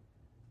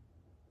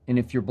 And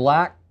if you're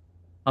black,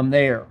 I'm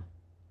there.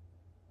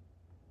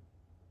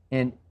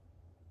 And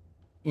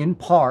in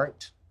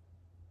part,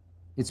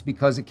 it's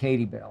because of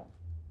Katie Bell.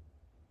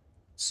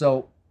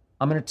 So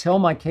I'm going to tell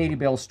my Katie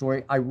Bell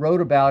story. I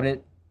wrote about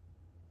it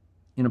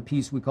in a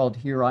piece we called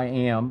Here I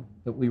Am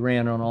that we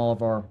ran on all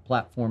of our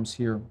platforms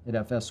here at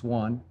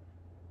FS1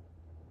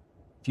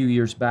 a few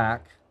years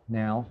back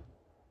now.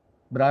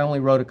 But I only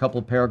wrote a couple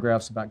of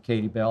paragraphs about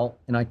Katie Bell,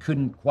 and I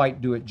couldn't quite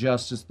do it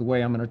justice the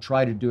way I'm going to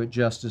try to do it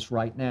justice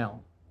right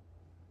now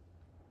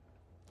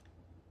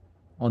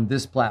on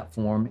this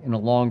platform in a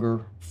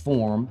longer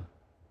form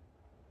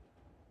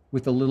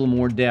with a little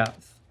more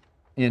depth.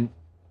 And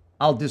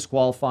I'll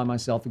disqualify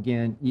myself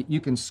again.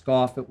 You can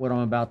scoff at what I'm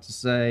about to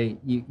say.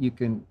 You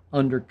can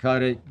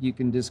undercut it. You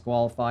can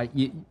disqualify.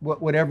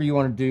 Whatever you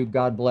want to do,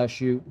 God bless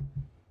you.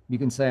 You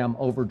can say I'm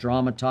over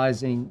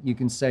dramatizing. You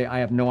can say I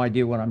have no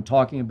idea what I'm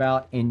talking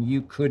about, and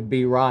you could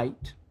be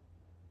right.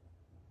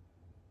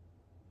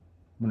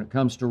 When it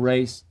comes to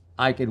race,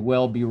 I could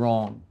well be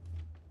wrong.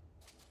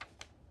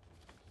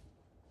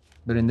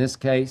 But in this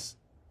case,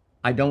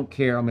 I don't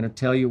care. I'm going to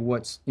tell you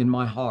what's in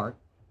my heart.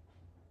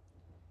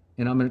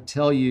 And I'm going to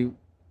tell you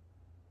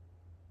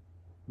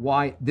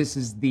why this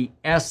is the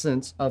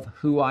essence of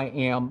who I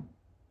am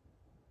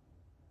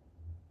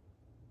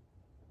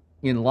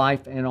in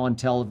life and on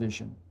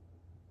television.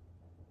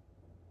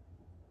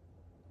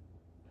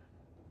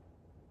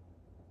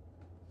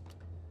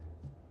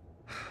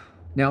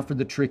 Now for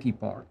the tricky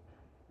part.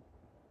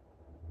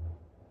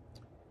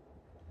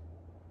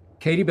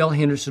 Katie Bell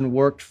Henderson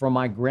worked for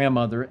my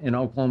grandmother in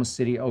Oklahoma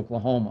City,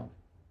 Oklahoma.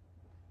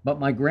 But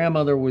my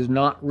grandmother was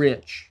not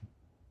rich.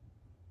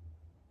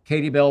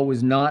 Katie Bell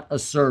was not a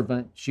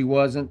servant. She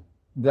wasn't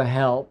the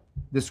help.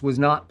 This was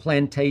not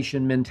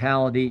plantation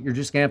mentality. You're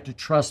just going to have to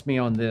trust me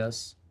on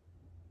this.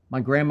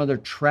 My grandmother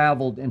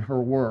traveled in her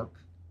work,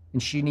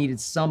 and she needed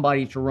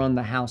somebody to run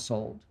the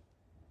household.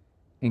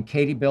 And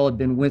Katie Bell had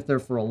been with her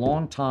for a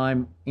long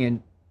time,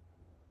 and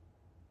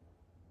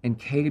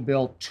Katie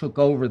Bell took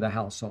over the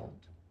household.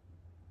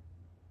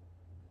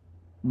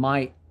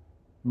 My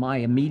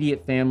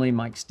immediate family,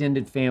 my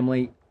extended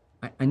family,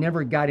 I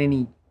never got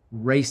any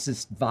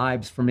racist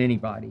vibes from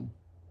anybody.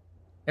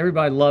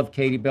 Everybody loved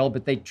Katie Bell,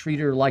 but they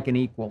treated her like an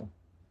equal.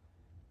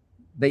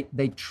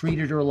 They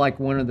treated her like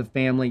one of the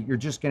family. You're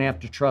just going to have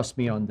to trust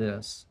me on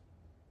this.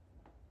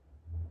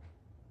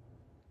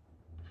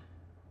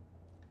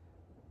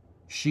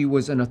 She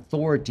was an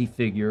authority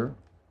figure.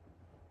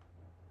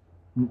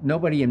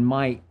 Nobody in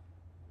my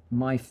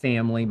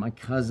family, my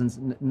cousins,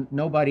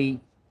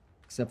 nobody,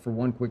 except for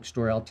one quick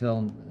story I'll tell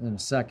in a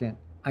second.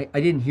 I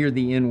didn't hear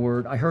the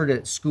N-word. I heard it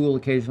at school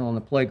occasionally on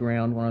the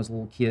playground when I was a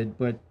little kid,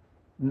 but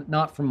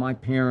not from my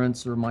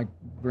parents or my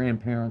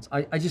grandparents.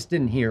 I just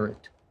didn't hear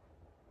it.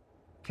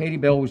 Katie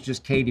Bell was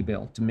just Katie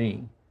Bell to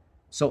me.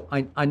 So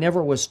I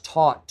never was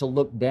taught to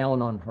look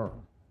down on her.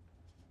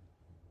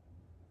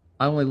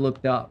 I only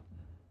looked up.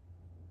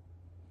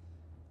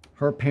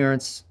 Her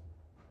parents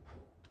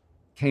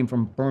came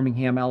from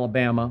Birmingham,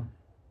 Alabama.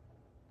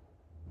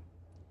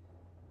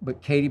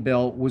 But Katie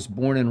Bell was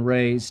born and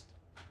raised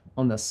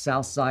on the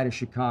south side of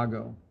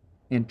Chicago.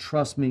 And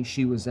trust me,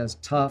 she was as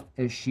tough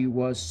as she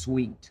was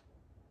sweet.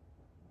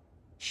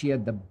 She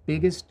had the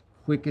biggest,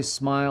 quickest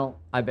smile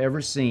I've ever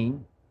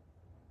seen.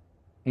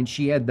 And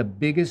she had the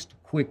biggest,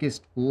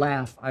 quickest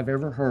laugh I've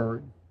ever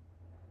heard.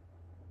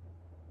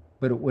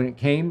 But when it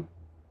came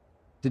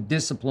to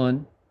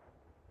discipline,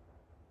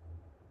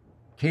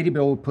 Katie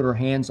Bell would put her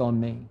hands on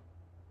me.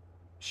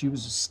 She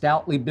was a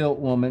stoutly built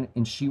woman,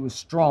 and she was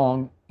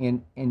strong,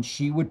 and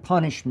she would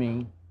punish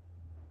me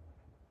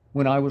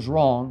when I was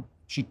wrong.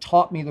 She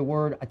taught me the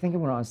word, I think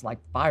when I was like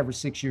 5 or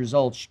 6 years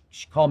old,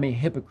 she called me a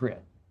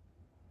hypocrite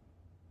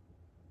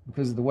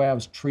because of the way I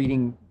was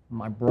treating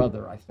my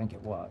brother, I think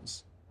it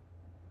was.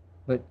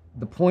 But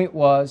the point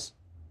was,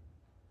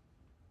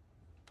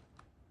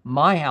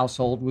 my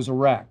household was a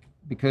wreck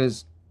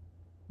because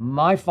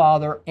my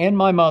father and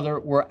my mother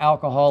were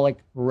alcoholic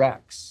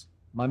wrecks.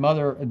 My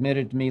mother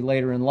admitted to me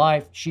later in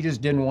life, she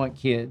just didn't want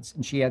kids,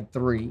 and she had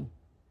 3.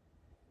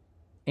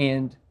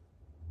 And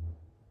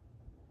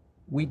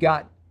we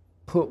got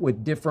put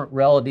with different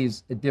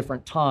relatives at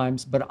different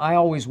times, but I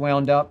always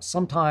wound up,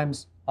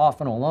 sometimes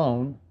often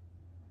alone,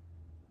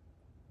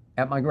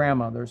 at my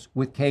grandmother's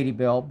with Katie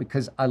Bell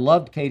because I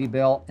loved Katie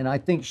Bell, and I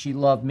think she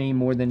loved me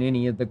more than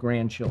any of the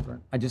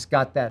grandchildren. I just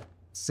got that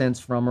sense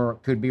from her.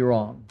 Could be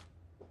wrong.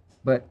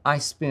 But I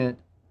spent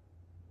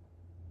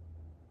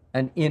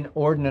an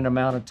inordinate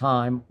amount of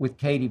time with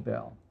Katie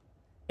Bell.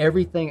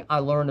 Everything I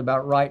learned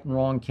about right and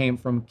wrong came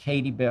from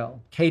Katie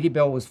Bell. Katie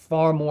Bell was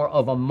far more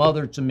of a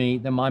mother to me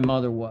than my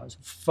mother was,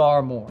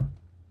 far more.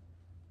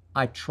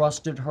 I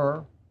trusted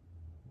her,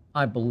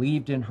 I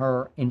believed in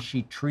her, and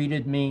she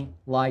treated me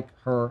like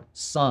her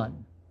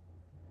son.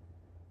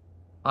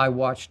 I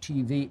watched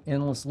TV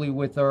endlessly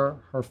with her,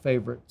 her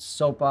favorite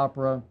soap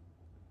opera,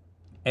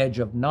 Edge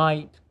of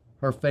Night,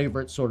 her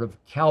favorite sort of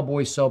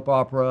cowboy soap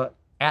opera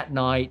at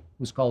night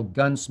was called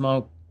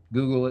Gunsmoke.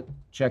 Google it,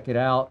 check it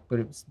out. But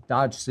it was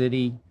Dodge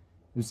City.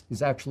 It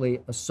was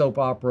actually a soap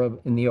opera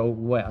in the Old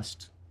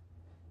West.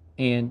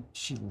 And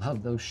she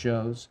loved those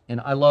shows.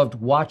 And I loved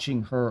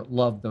watching her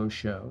love those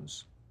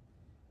shows.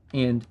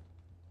 And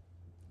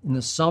in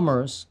the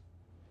summers,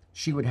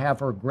 she would have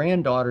her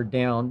granddaughter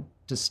down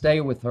to stay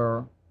with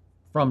her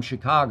from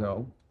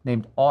Chicago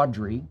named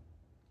Audrey.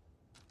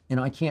 And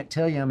I can't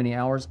tell you how many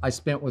hours I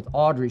spent with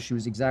Audrey. She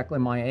was exactly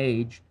my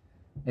age,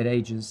 at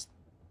ages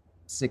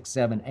 6,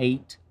 7,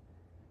 8,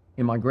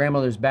 in my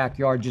grandmother's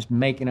backyard, just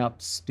making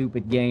up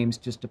stupid games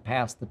just to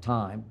pass the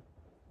time.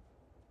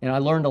 And I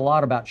learned a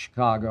lot about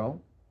Chicago.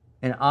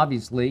 And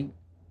obviously,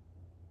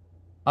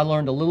 I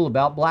learned a little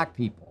about black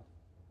people.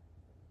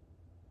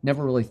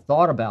 Never really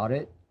thought about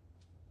it.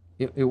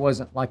 It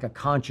wasn't like a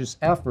conscious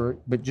effort,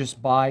 but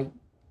just by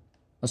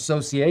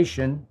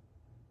association.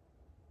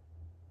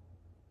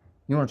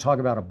 You want to talk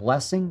about a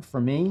blessing for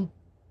me?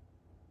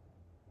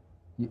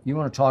 You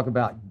want to talk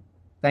about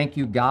thank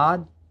you,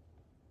 God?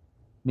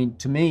 I mean,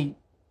 to me,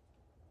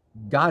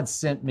 God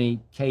sent me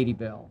Katie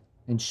Bell,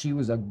 and she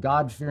was a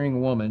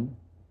God-fearing woman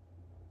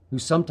who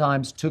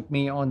sometimes took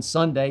me on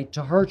Sunday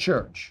to her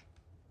church,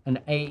 an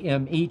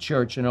AME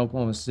church in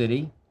Oklahoma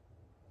City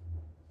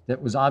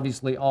that was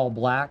obviously all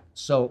black.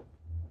 So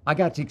I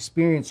got to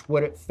experience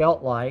what it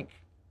felt like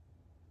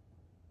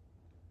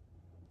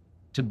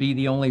to be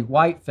the only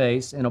white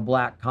face in a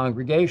black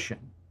congregation.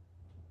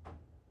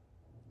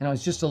 And I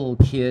was just a little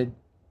kid,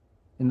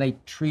 and they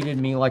treated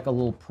me like a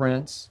little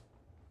prince.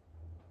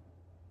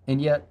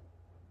 And yet,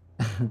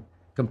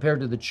 compared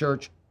to the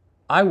church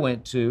I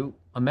went to,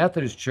 a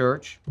Methodist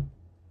church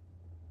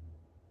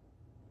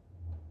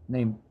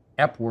named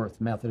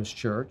Epworth Methodist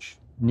Church,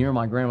 near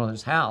my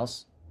grandmother's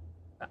house,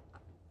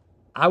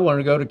 I wanted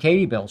to go to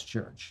Katie Bell's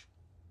church.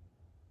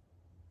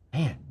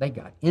 Man, they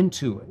got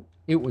into it.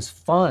 It was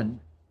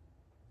fun.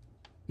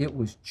 It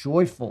was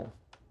joyful.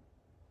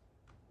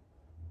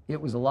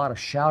 It was a lot of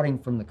shouting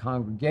from the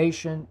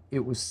congregation.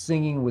 It was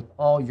singing with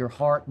all your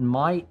heart and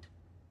might.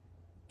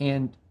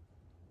 And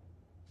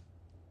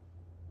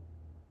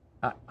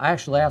I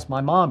actually asked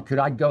my mom, could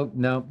I go?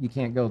 No, you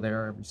can't go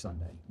there every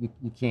Sunday.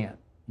 You can't.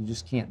 You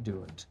just can't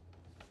do it.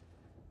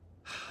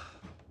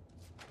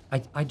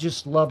 I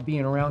just loved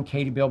being around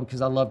Katie Bell because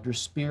I loved her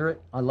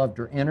spirit. I loved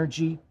her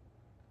energy.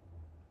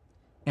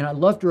 And I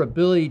loved her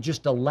ability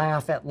just to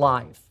laugh at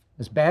life.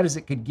 As bad as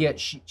it could get,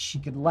 she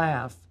could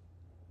laugh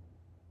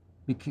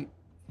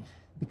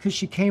because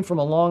she came from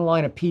a long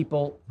line of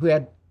people who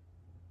had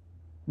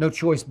no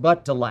choice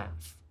but to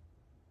laugh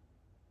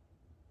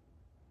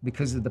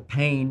because of the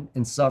pain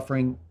and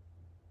suffering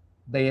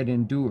they had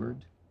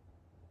endured.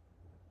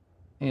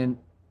 And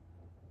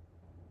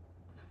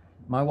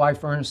my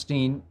wife,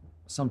 Ernestine,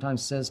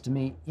 sometimes says to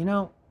me, you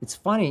know, it's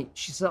funny.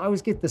 She said, I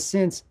always get the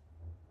sense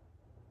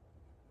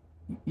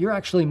you're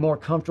actually more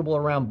comfortable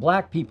around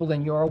black people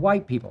than you are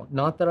white people.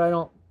 Not that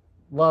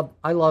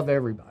I love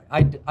everybody.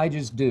 I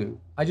just do.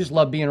 I just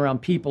love being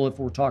around people if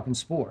we're talking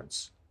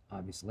sports,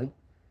 obviously.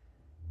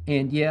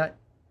 And yet,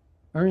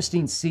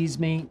 Ernestine sees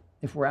me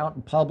if we're out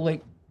in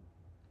public.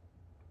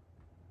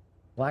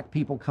 Black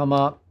people come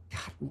up.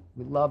 God,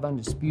 we love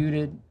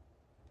Undisputed.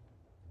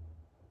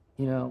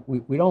 You know,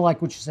 we don't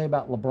like what you say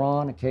about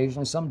LeBron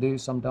occasionally. Some do,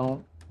 some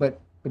don't.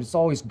 But it's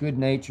always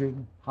good-natured,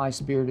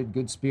 high-spirited,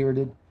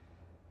 good-spirited.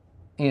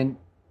 And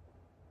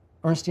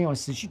Ernestine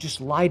always says, you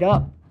just light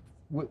up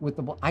with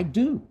the... I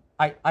do.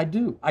 I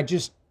do.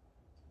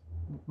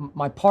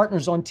 My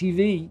partners on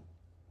TV,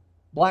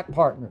 black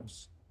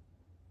partners.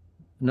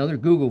 Another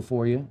Google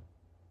for you.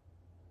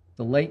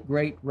 The late,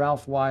 great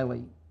Ralph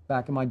Wiley,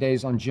 back in my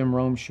days on Jim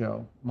Rome's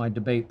show, my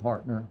debate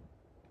partner,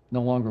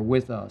 no longer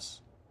with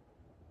us.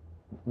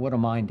 What a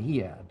mind he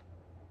had.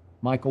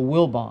 Michael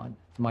Wilbon,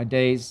 my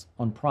days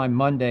on Prime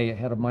Monday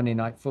ahead of Monday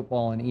Night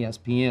Football and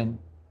ESPN.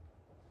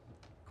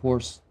 Of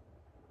course,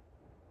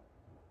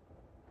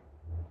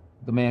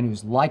 the man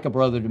who's like a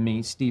brother to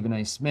me, Stephen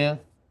A. Smith,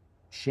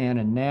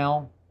 Shannon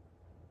Now,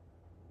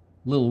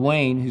 Lil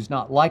Wayne, who's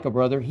not like a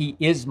brother, he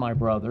is my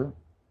brother,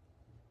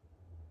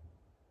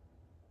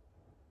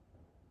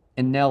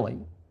 and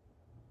Nellie.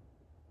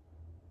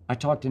 I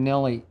talk to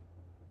Nellie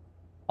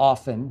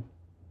often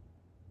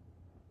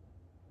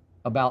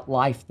about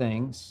life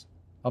things,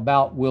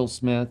 about Will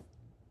Smith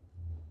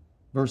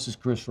versus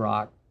Chris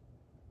Rock.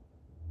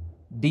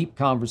 deep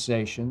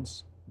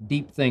conversations,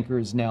 deep thinker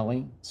is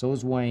Nellie, so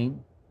is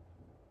Wayne.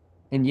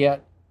 And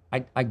yet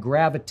I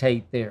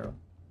gravitate there.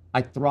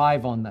 I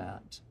thrive on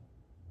that.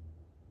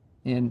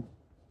 And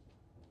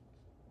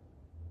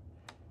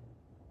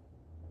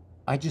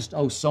I just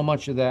owe so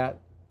much of that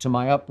to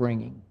my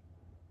upbringing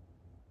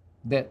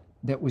that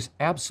was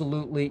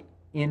absolutely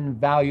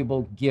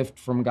invaluable gift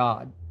from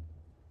God.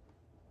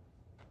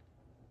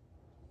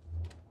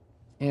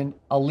 And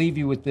I'll leave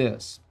you with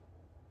this.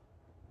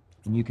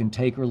 And you can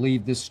take or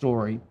leave this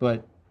story,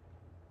 but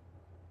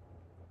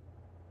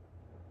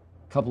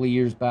a couple of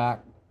years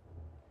back,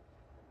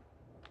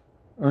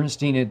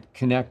 Ernestine had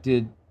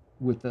connected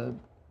with a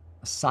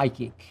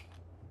psychic,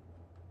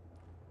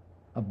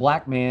 a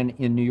black man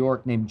in New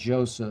York named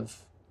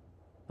Joseph,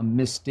 a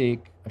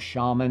mystic, a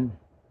shaman.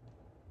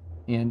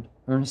 And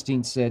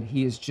Ernestine said,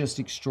 he is just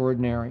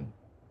extraordinary.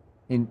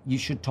 And you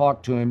should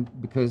talk to him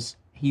because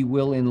he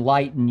will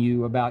enlighten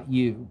you about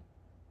you.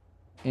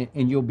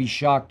 And you'll be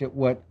shocked at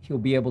what he'll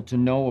be able to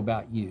know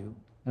about you.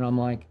 And I'm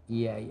like,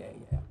 yeah.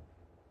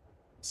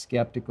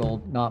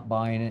 Skeptical, not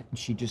buying it. And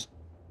she just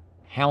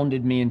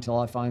hounded me until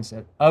I finally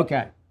said,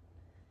 okay,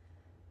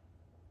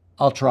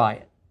 I'll try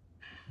it.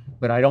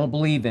 But I don't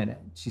believe in it.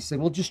 She said,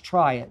 well, just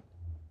try it.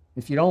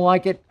 If you don't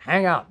like it,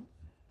 hang up.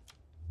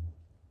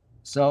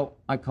 So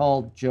I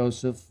called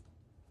Joseph.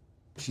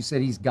 She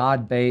said he's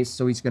God-based,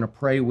 so he's going to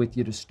pray with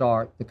you to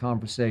start the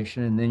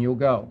conversation, and then you'll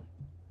go.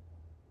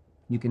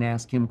 You can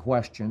ask him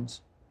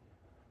questions.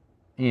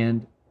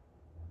 And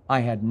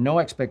I had no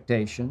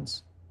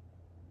expectations.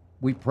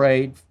 We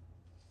prayed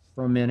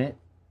for a minute.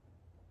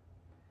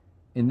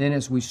 And then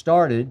as we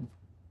started,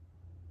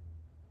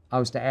 I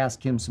was to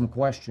ask him some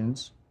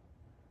questions.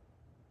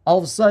 All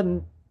of a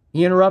sudden,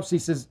 he interrupts. He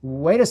says,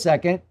 wait a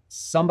second,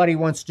 somebody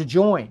wants to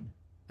join.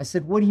 I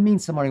said, what do you mean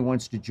somebody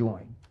wants to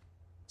join?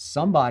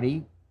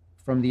 Somebody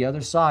from the other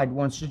side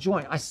wants to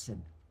join. I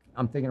said,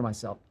 I'm thinking to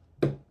myself,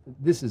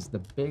 this is the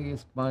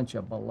biggest bunch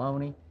of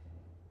baloney.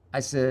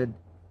 I said,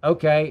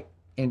 okay.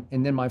 And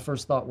then my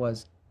first thought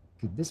was,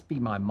 could this be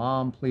my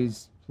mom?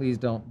 Please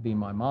don't be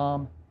my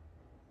mom.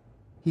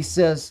 He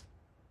says,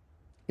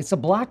 it's a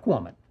black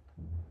woman.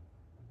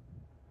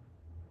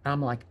 And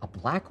I'm like, a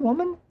black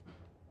woman?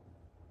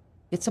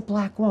 It's a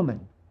black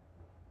woman.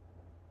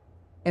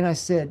 And I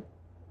said,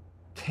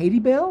 Katie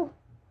Bell?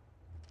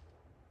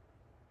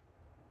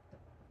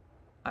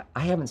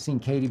 I haven't seen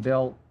Katie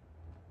Bell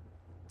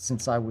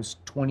since I was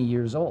 20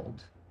 years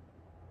old.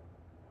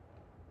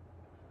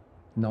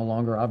 No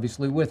longer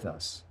obviously with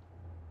us.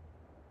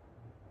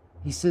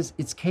 He says,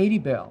 it's Katie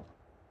Bell.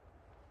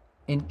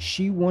 And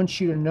she wants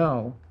you to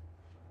know,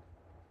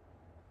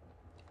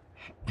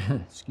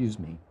 excuse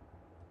me,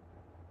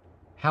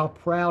 how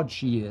proud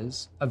she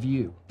is of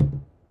you.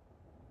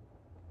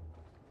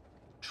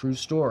 True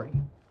story.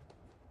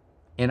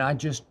 And I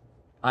just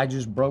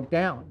broke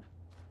down.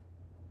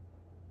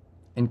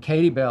 And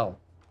Katie Bell,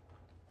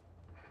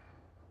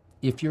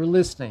 if you're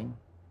listening,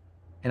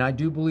 and I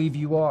do believe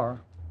you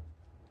are,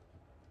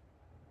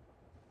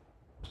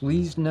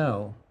 please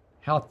know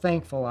how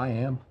thankful I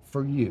am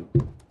for you.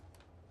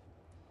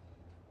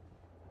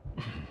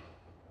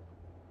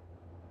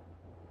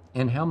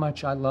 And how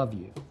much I love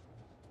you.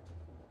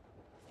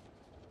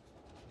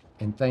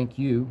 And thank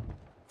you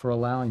for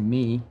allowing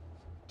me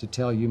to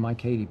tell you my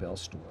Katie Bell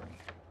story.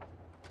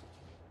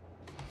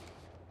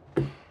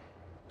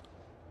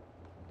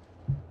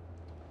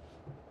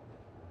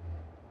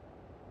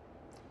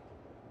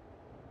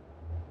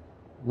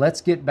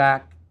 Let's get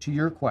back to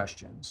your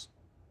questions.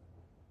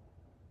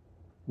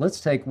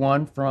 Let's take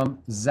one from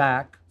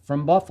Zach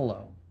from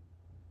Buffalo.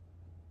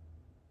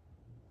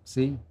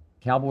 See,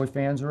 Cowboy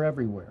fans are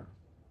everywhere.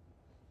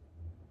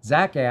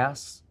 Zach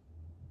asks,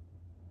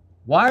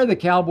 why are the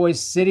Cowboys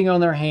sitting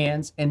on their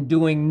hands and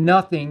doing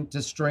nothing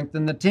to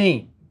strengthen the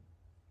team?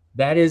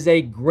 That is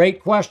a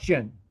great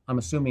question. I'm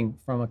assuming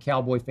from a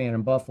Cowboy fan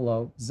in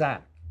Buffalo,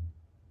 Zach.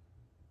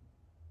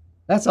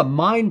 That's a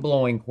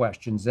mind-blowing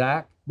question,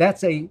 Zach.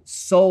 That's a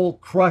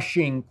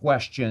soul-crushing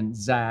question,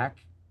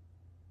 Zach,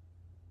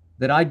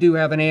 that I do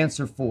have an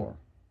answer for.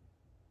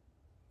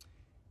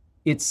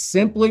 It's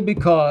simply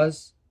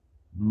because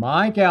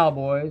my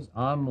Cowboys,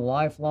 I'm a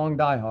lifelong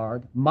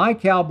diehard, my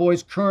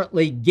Cowboys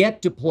currently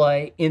get to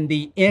play in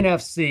the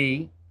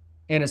NFC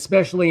and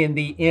especially in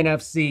the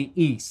NFC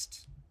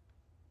East.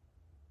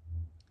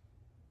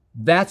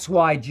 That's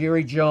why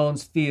Jerry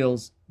Jones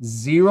feels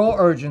zero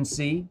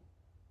urgency,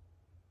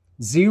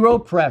 zero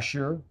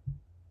pressure,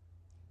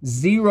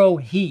 zero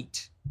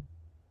heat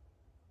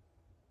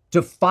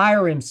to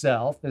fire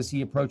himself as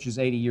he approaches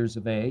 80 years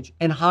of age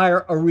and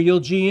hire a real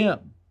GM.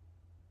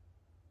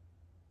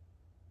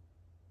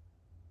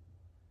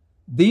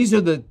 These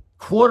are the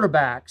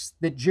quarterbacks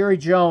that Jerry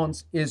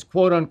Jones is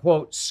quote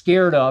unquote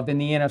scared of in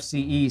the NFC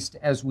East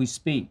as we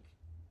speak.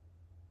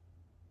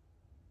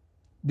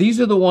 These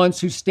are the ones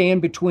who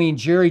stand between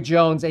Jerry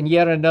Jones and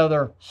yet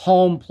another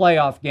home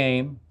playoff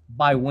game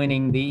by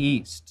winning the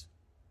East.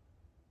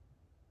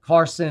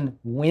 Carson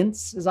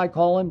Wentz, as I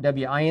call him,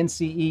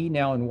 W-I-N-C-E,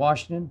 now in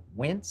Washington.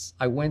 Wentz.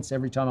 I wince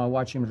every time I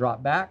watch him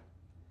drop back.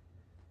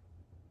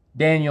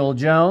 Daniel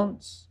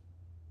Jones.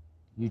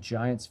 You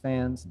Giants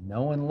fans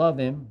know and love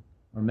him,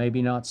 or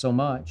maybe not so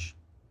much.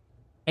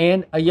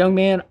 And a young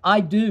man I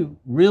do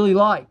really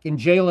like in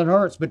Jalen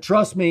Hurts. But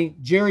trust me,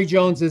 Jerry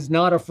Jones is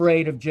not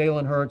afraid of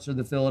Jalen Hurts or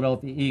the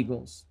Philadelphia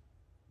Eagles.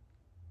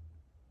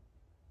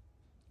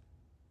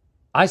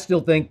 I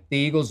still think the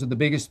Eagles are the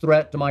biggest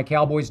threat to my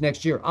Cowboys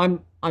next year.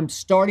 I'm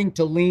starting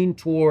to lean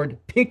toward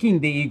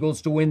picking the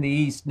Eagles to win the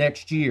East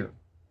next year.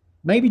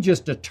 Maybe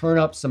just to turn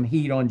up some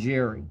heat on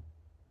Jerry.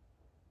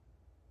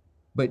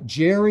 But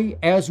Jerry,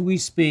 as we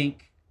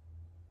speak,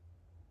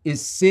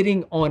 is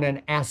sitting on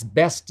an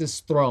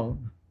asbestos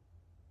throne.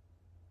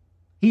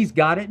 He's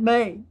got it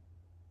made.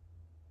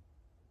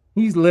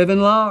 He's living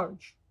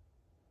large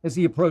as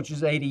he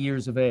approaches 80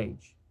 years of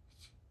age.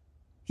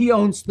 He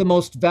owns the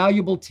most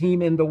valuable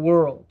team in the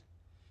world.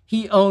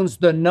 He owns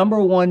the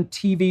 #1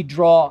 TV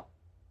draw,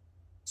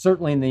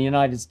 certainly in the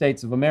United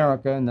States of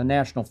America, in the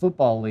National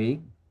Football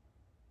League.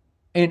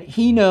 And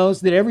he knows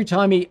that every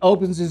time he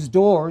opens his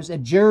doors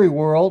at Jerry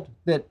World,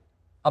 that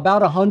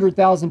about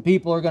 100,000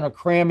 people are going to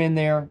cram in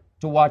there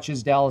to watch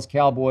his Dallas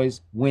Cowboys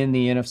win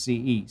the NFC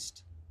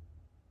East.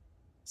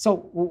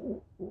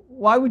 So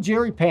why would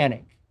Jerry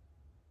panic?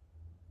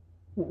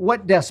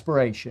 What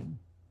desperation?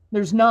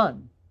 There's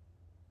none.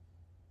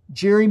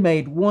 Jerry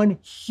made one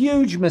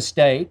huge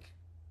mistake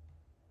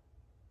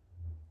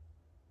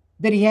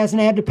that he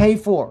hasn't had to pay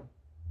for.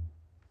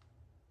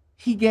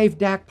 He gave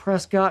Dak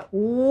Prescott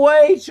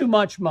way too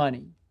much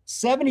money,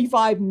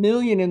 $75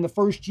 million in the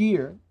first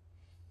year,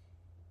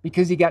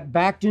 because he got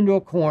backed into a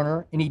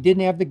corner and he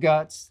didn't have the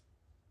guts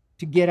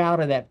to get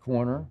out of that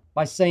corner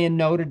by saying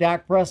no to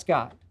Dak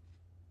Prescott.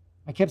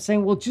 I kept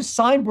saying, well, just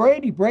sign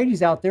Brady.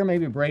 Brady's out there.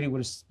 Maybe Brady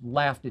would have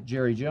laughed at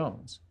Jerry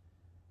Jones.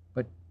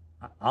 But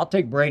I'll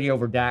take Brady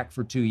over Dak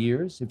for 2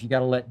 years. If you got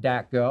to let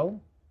Dak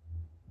go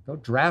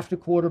draft a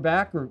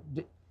quarterback. Or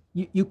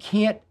you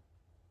can't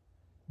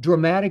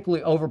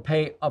dramatically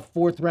overpay a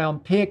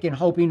 4th-round pick and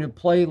hoping to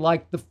play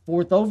like the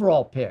 4th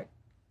overall pick.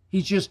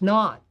 He's just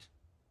not.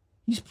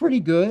 He's pretty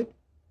good.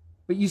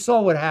 But you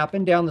saw what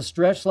happened down the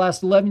stretch.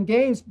 Last 11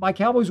 games, my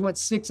Cowboys went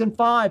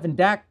 6-5, and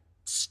Dak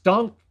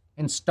stunk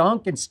and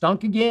stunk and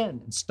stunk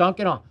again, and stunk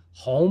in a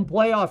home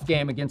playoff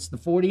game against the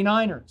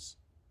 49ers.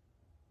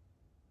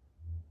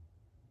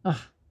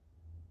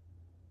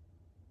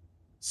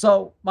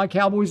 So my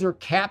Cowboys are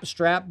cap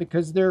strapped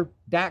because they're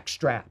Dak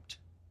strapped.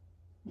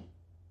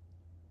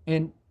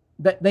 And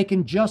that they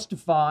can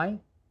justify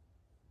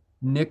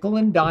nickel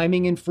and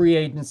diming in free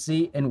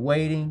agency and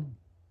waiting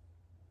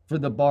for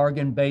the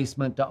bargain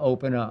basement to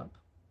open up.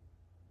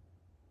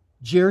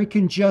 Jerry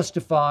can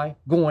justify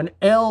going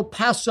El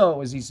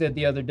Paso, as he said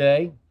the other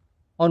day,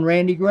 on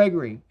Randy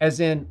Gregory, as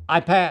in, I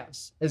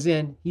pass. As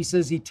in, he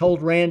says he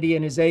told Randy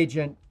and his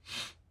agent,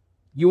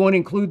 you won't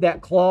include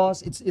that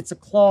clause? It's a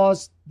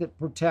clause that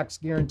protects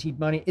guaranteed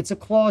money. It's a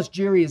clause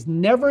Jerry has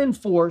never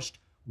enforced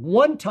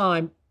one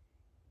time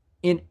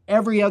in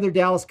every other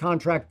Dallas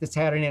contract that's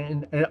had it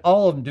in, and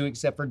all of them do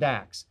except for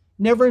Dak's.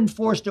 Never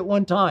enforced it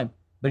one time,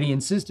 but he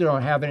insisted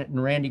on having it in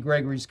Randy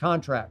Gregory's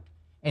contract.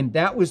 And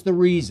that was the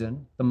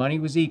reason, the money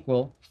was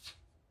equal,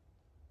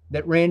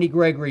 that Randy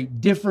Gregory,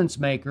 difference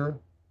maker,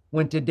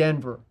 went to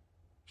Denver.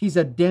 He's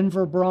a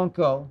Denver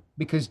Bronco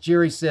because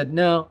Jerry said,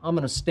 no, I'm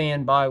going to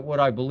stand by what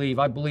I believe.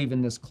 I believe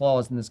in this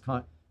clause in this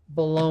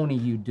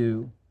baloney you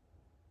do.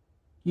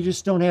 You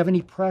just don't have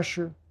any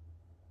pressure.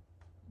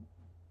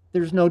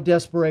 There's no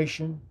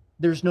desperation.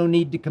 There's no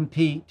need to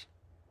compete.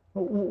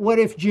 What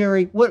if,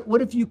 Jerry,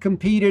 what if you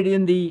competed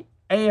in the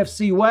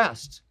AFC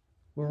West,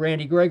 where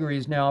Randy Gregory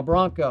is now a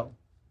Bronco?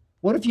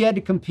 What if you had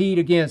to compete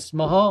against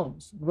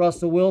Mahomes,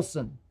 Russell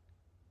Wilson,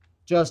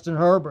 Justin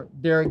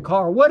Herbert, Derek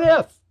Carr? What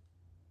if?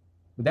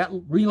 Would that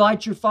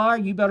relight your fire?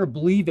 You better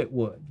believe it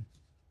would.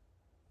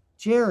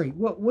 Jerry,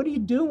 what are you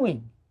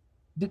doing?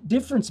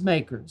 Difference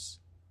makers.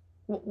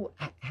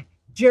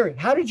 Jerry,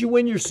 how did you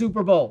win your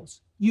Super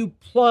Bowls? You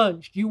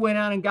plunged. You went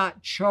out and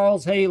got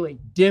Charles Haley,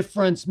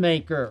 difference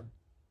maker.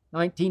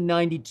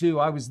 1992,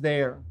 I was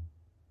there.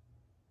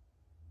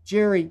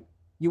 Jerry,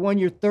 you won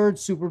your 3rd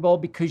Super Bowl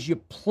because you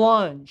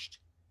plunged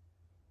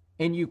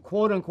and you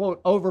quote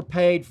unquote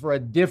overpaid for a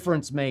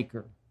difference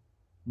maker.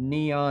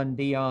 Neon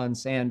Deion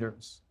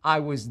Sanders.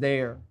 I was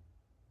there.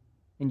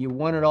 And you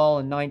won it all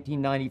in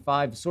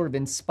 1995, sort of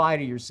in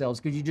spite of yourselves,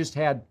 because you just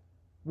had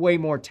way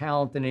more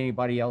talent than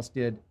anybody else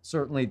did.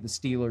 Certainly the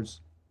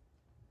Steelers,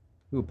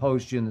 who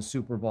opposed you in the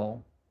Super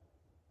Bowl.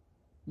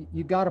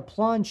 You got to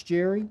plunge,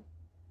 Jerry.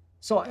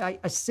 So I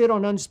sit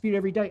on Undisputed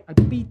every day. I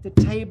beat the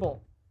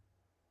table.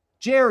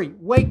 Jerry,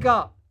 wake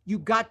up. You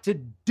got to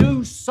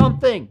do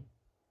something.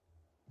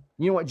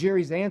 You know what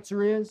Jerry's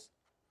answer is?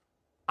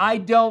 I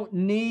don't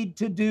need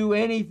to do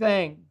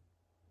anything.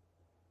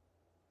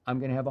 I'm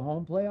going to have a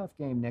home playoff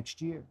game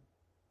next year.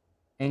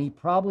 And he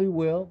probably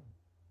will.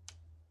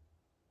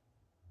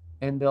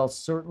 And they'll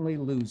certainly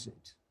lose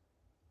it.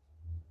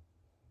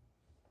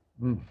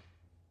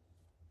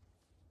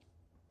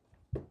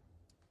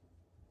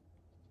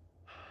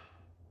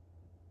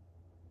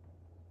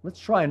 Let's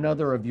try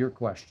another of your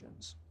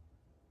questions.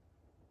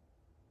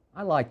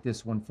 I like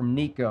this one from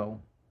Nico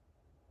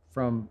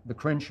from the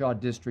Crenshaw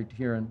district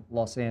here in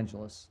Los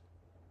Angeles.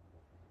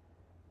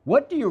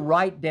 What do you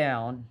write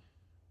down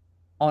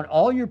on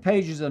all your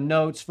pages of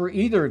notes for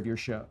either of your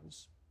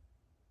shows?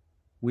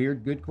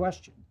 Weird, good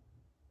question.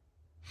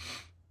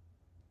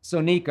 So,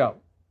 Nico,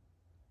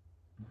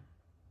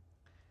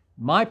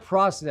 my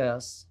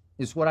process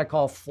is what I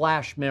call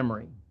flash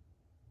memory.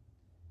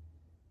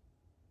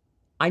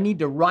 I need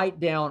to write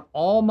down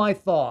all my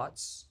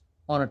thoughts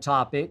on a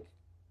topic,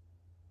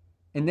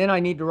 and then I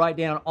need to write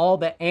down all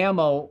the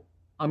ammo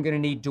I'm going to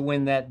need to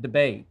win that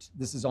debate.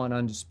 This is on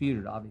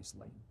Undisputed,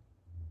 obviously.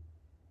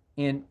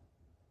 And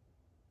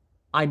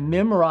I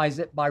memorize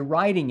it by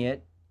writing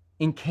it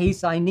in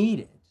case I need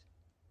it.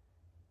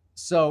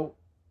 So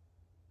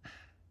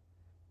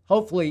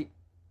hopefully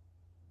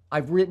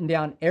I've written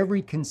down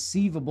every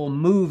conceivable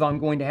move I'm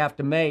going to have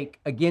to make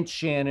against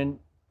Shannon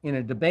in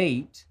a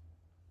debate.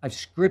 I've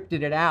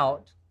scripted it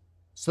out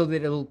so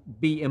that it'll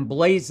be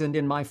emblazoned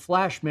in my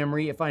flash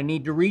memory if I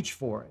need to reach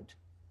for it.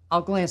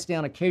 I'll glance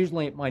down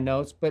occasionally at my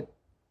notes, but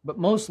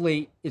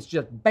mostly it's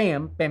just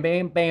bam, bam,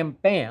 bam, bam,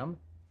 bam.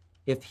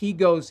 If he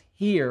goes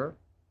here,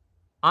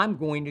 I'm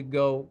going to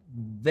go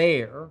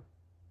there,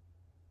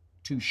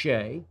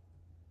 touche.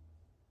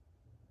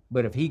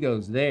 But if he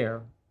goes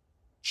there,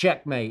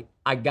 checkmate,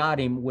 I got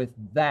him with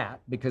that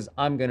because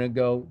I'm going to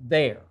go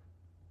there.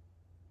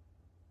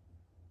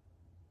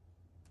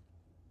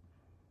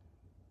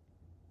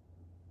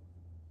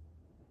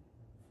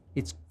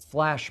 It's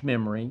flash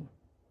memory,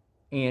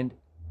 and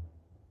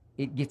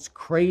it gets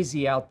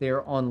crazy out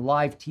there on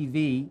live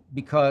TV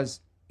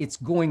because it's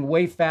going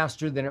way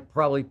faster than it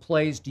probably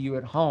plays to you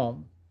at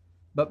home.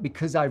 But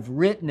because I've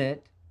written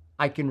it,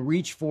 I can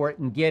reach for it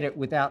and get it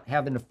without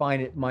having to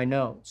find it in my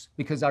notes.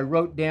 Because I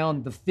wrote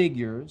down the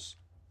figures.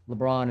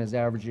 LeBron is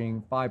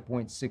averaging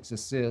 5.6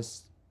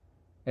 assists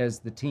as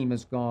the team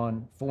has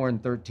gone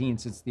 4-13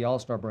 since the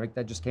All-Star break.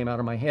 That just came out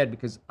of my head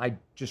because I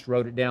just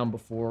wrote it down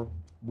before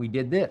we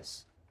did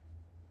this.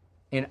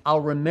 And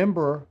I'll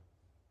remember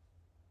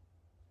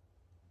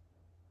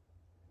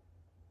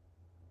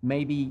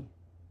maybe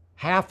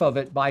half of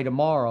it by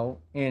tomorrow,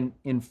 and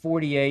in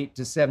 48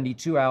 to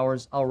 72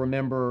 hours, I'll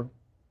remember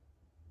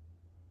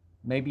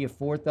maybe a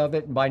fourth of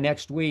it, and by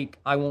next week,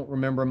 I won't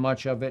remember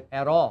much of it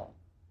at all.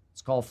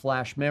 It's called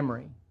flash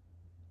memory.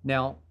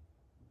 Now,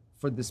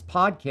 for this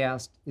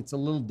podcast, it's a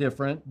little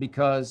different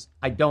because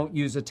I don't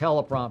use a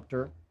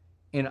teleprompter,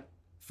 and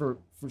for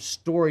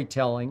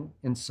storytelling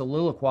and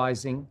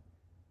soliloquizing,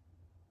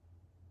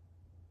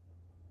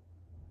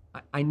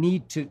 I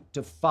need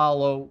to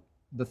follow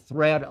the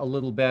thread a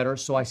little better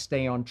so I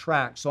stay on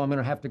track. So I'm going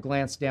to have to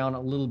glance down a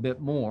little bit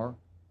more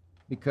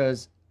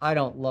because I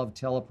don't love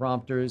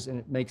teleprompters and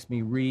it makes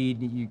me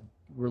read. You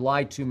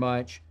rely too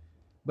much.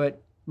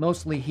 But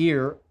mostly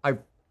here,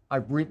 I've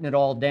written it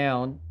all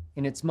down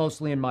and it's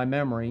mostly in my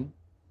memory.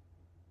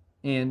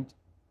 And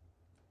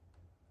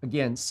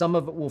again, some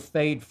of it will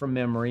fade from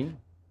memory.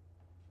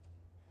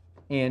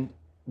 And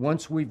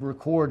once we've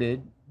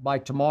recorded, by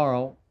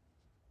tomorrow,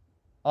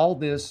 all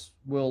this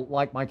will,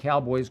 like my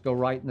Cowboys, go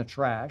right in the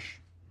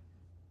trash.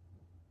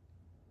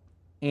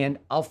 And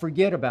I'll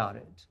forget about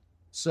it.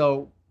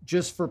 So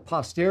just for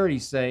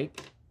posterity's sake,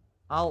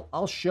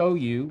 I'll show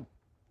you.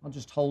 I'll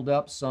just hold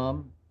up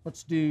some.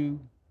 Let's do,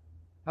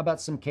 how about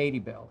some Katie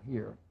Bell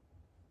here?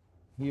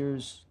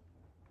 Here's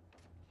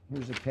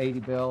a Katie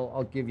Bell.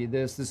 I'll give you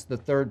this. This is the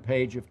third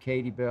page of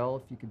Katie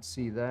Bell, if you can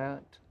see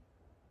that.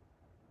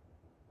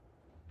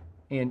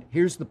 And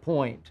here's the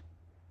point.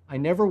 I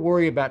never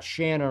worry about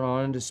Shannon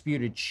on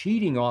Undisputed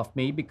cheating off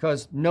me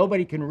because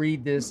nobody can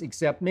read this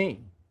except me.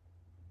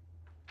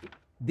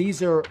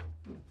 These are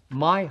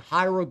my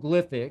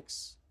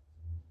hieroglyphics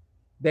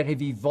that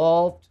have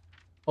evolved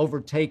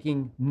over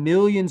taking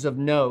millions of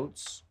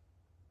notes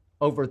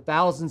over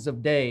thousands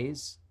of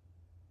days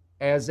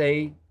as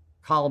a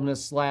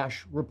columnist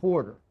slash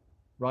reporter,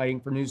 writing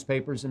for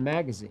newspapers and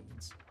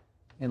magazines.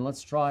 And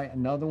let's try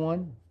another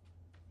one.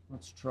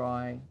 Let's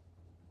try,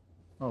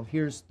 oh,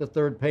 here's the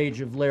third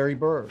page of Larry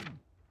Bird.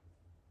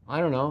 I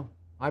don't know.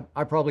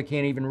 I probably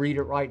can't even read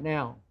it right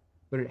now,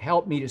 but it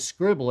helped me to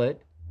scribble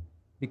it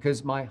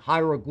because my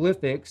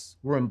hieroglyphics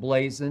were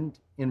emblazoned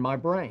in my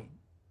brain.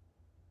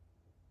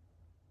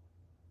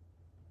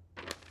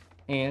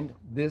 And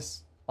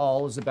this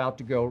all is about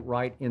to go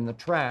right in the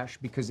trash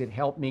because it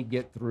helped me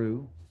get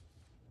through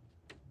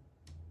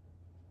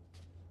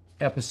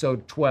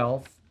episode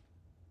 12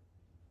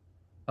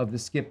 of the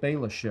Skip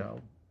Bayless Show,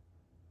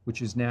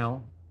 which is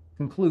now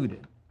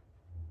concluded.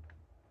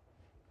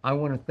 I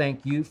want to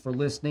thank you for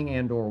listening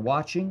and or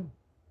watching.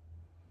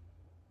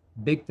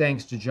 Big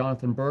thanks to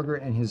Jonathan Berger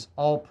and his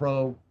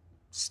all-pro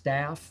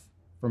staff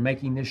for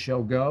making this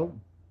show go.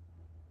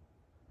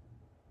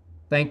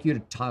 Thank you to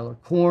Tyler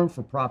Korn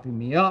for propping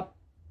me up,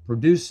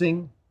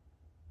 producing.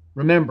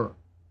 Remember,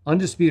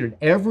 Undisputed,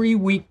 every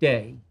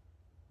weekday,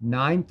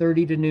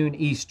 9:30 to noon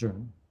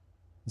Eastern,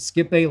 the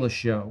Skip Bayless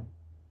Show,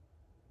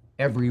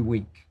 every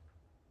week.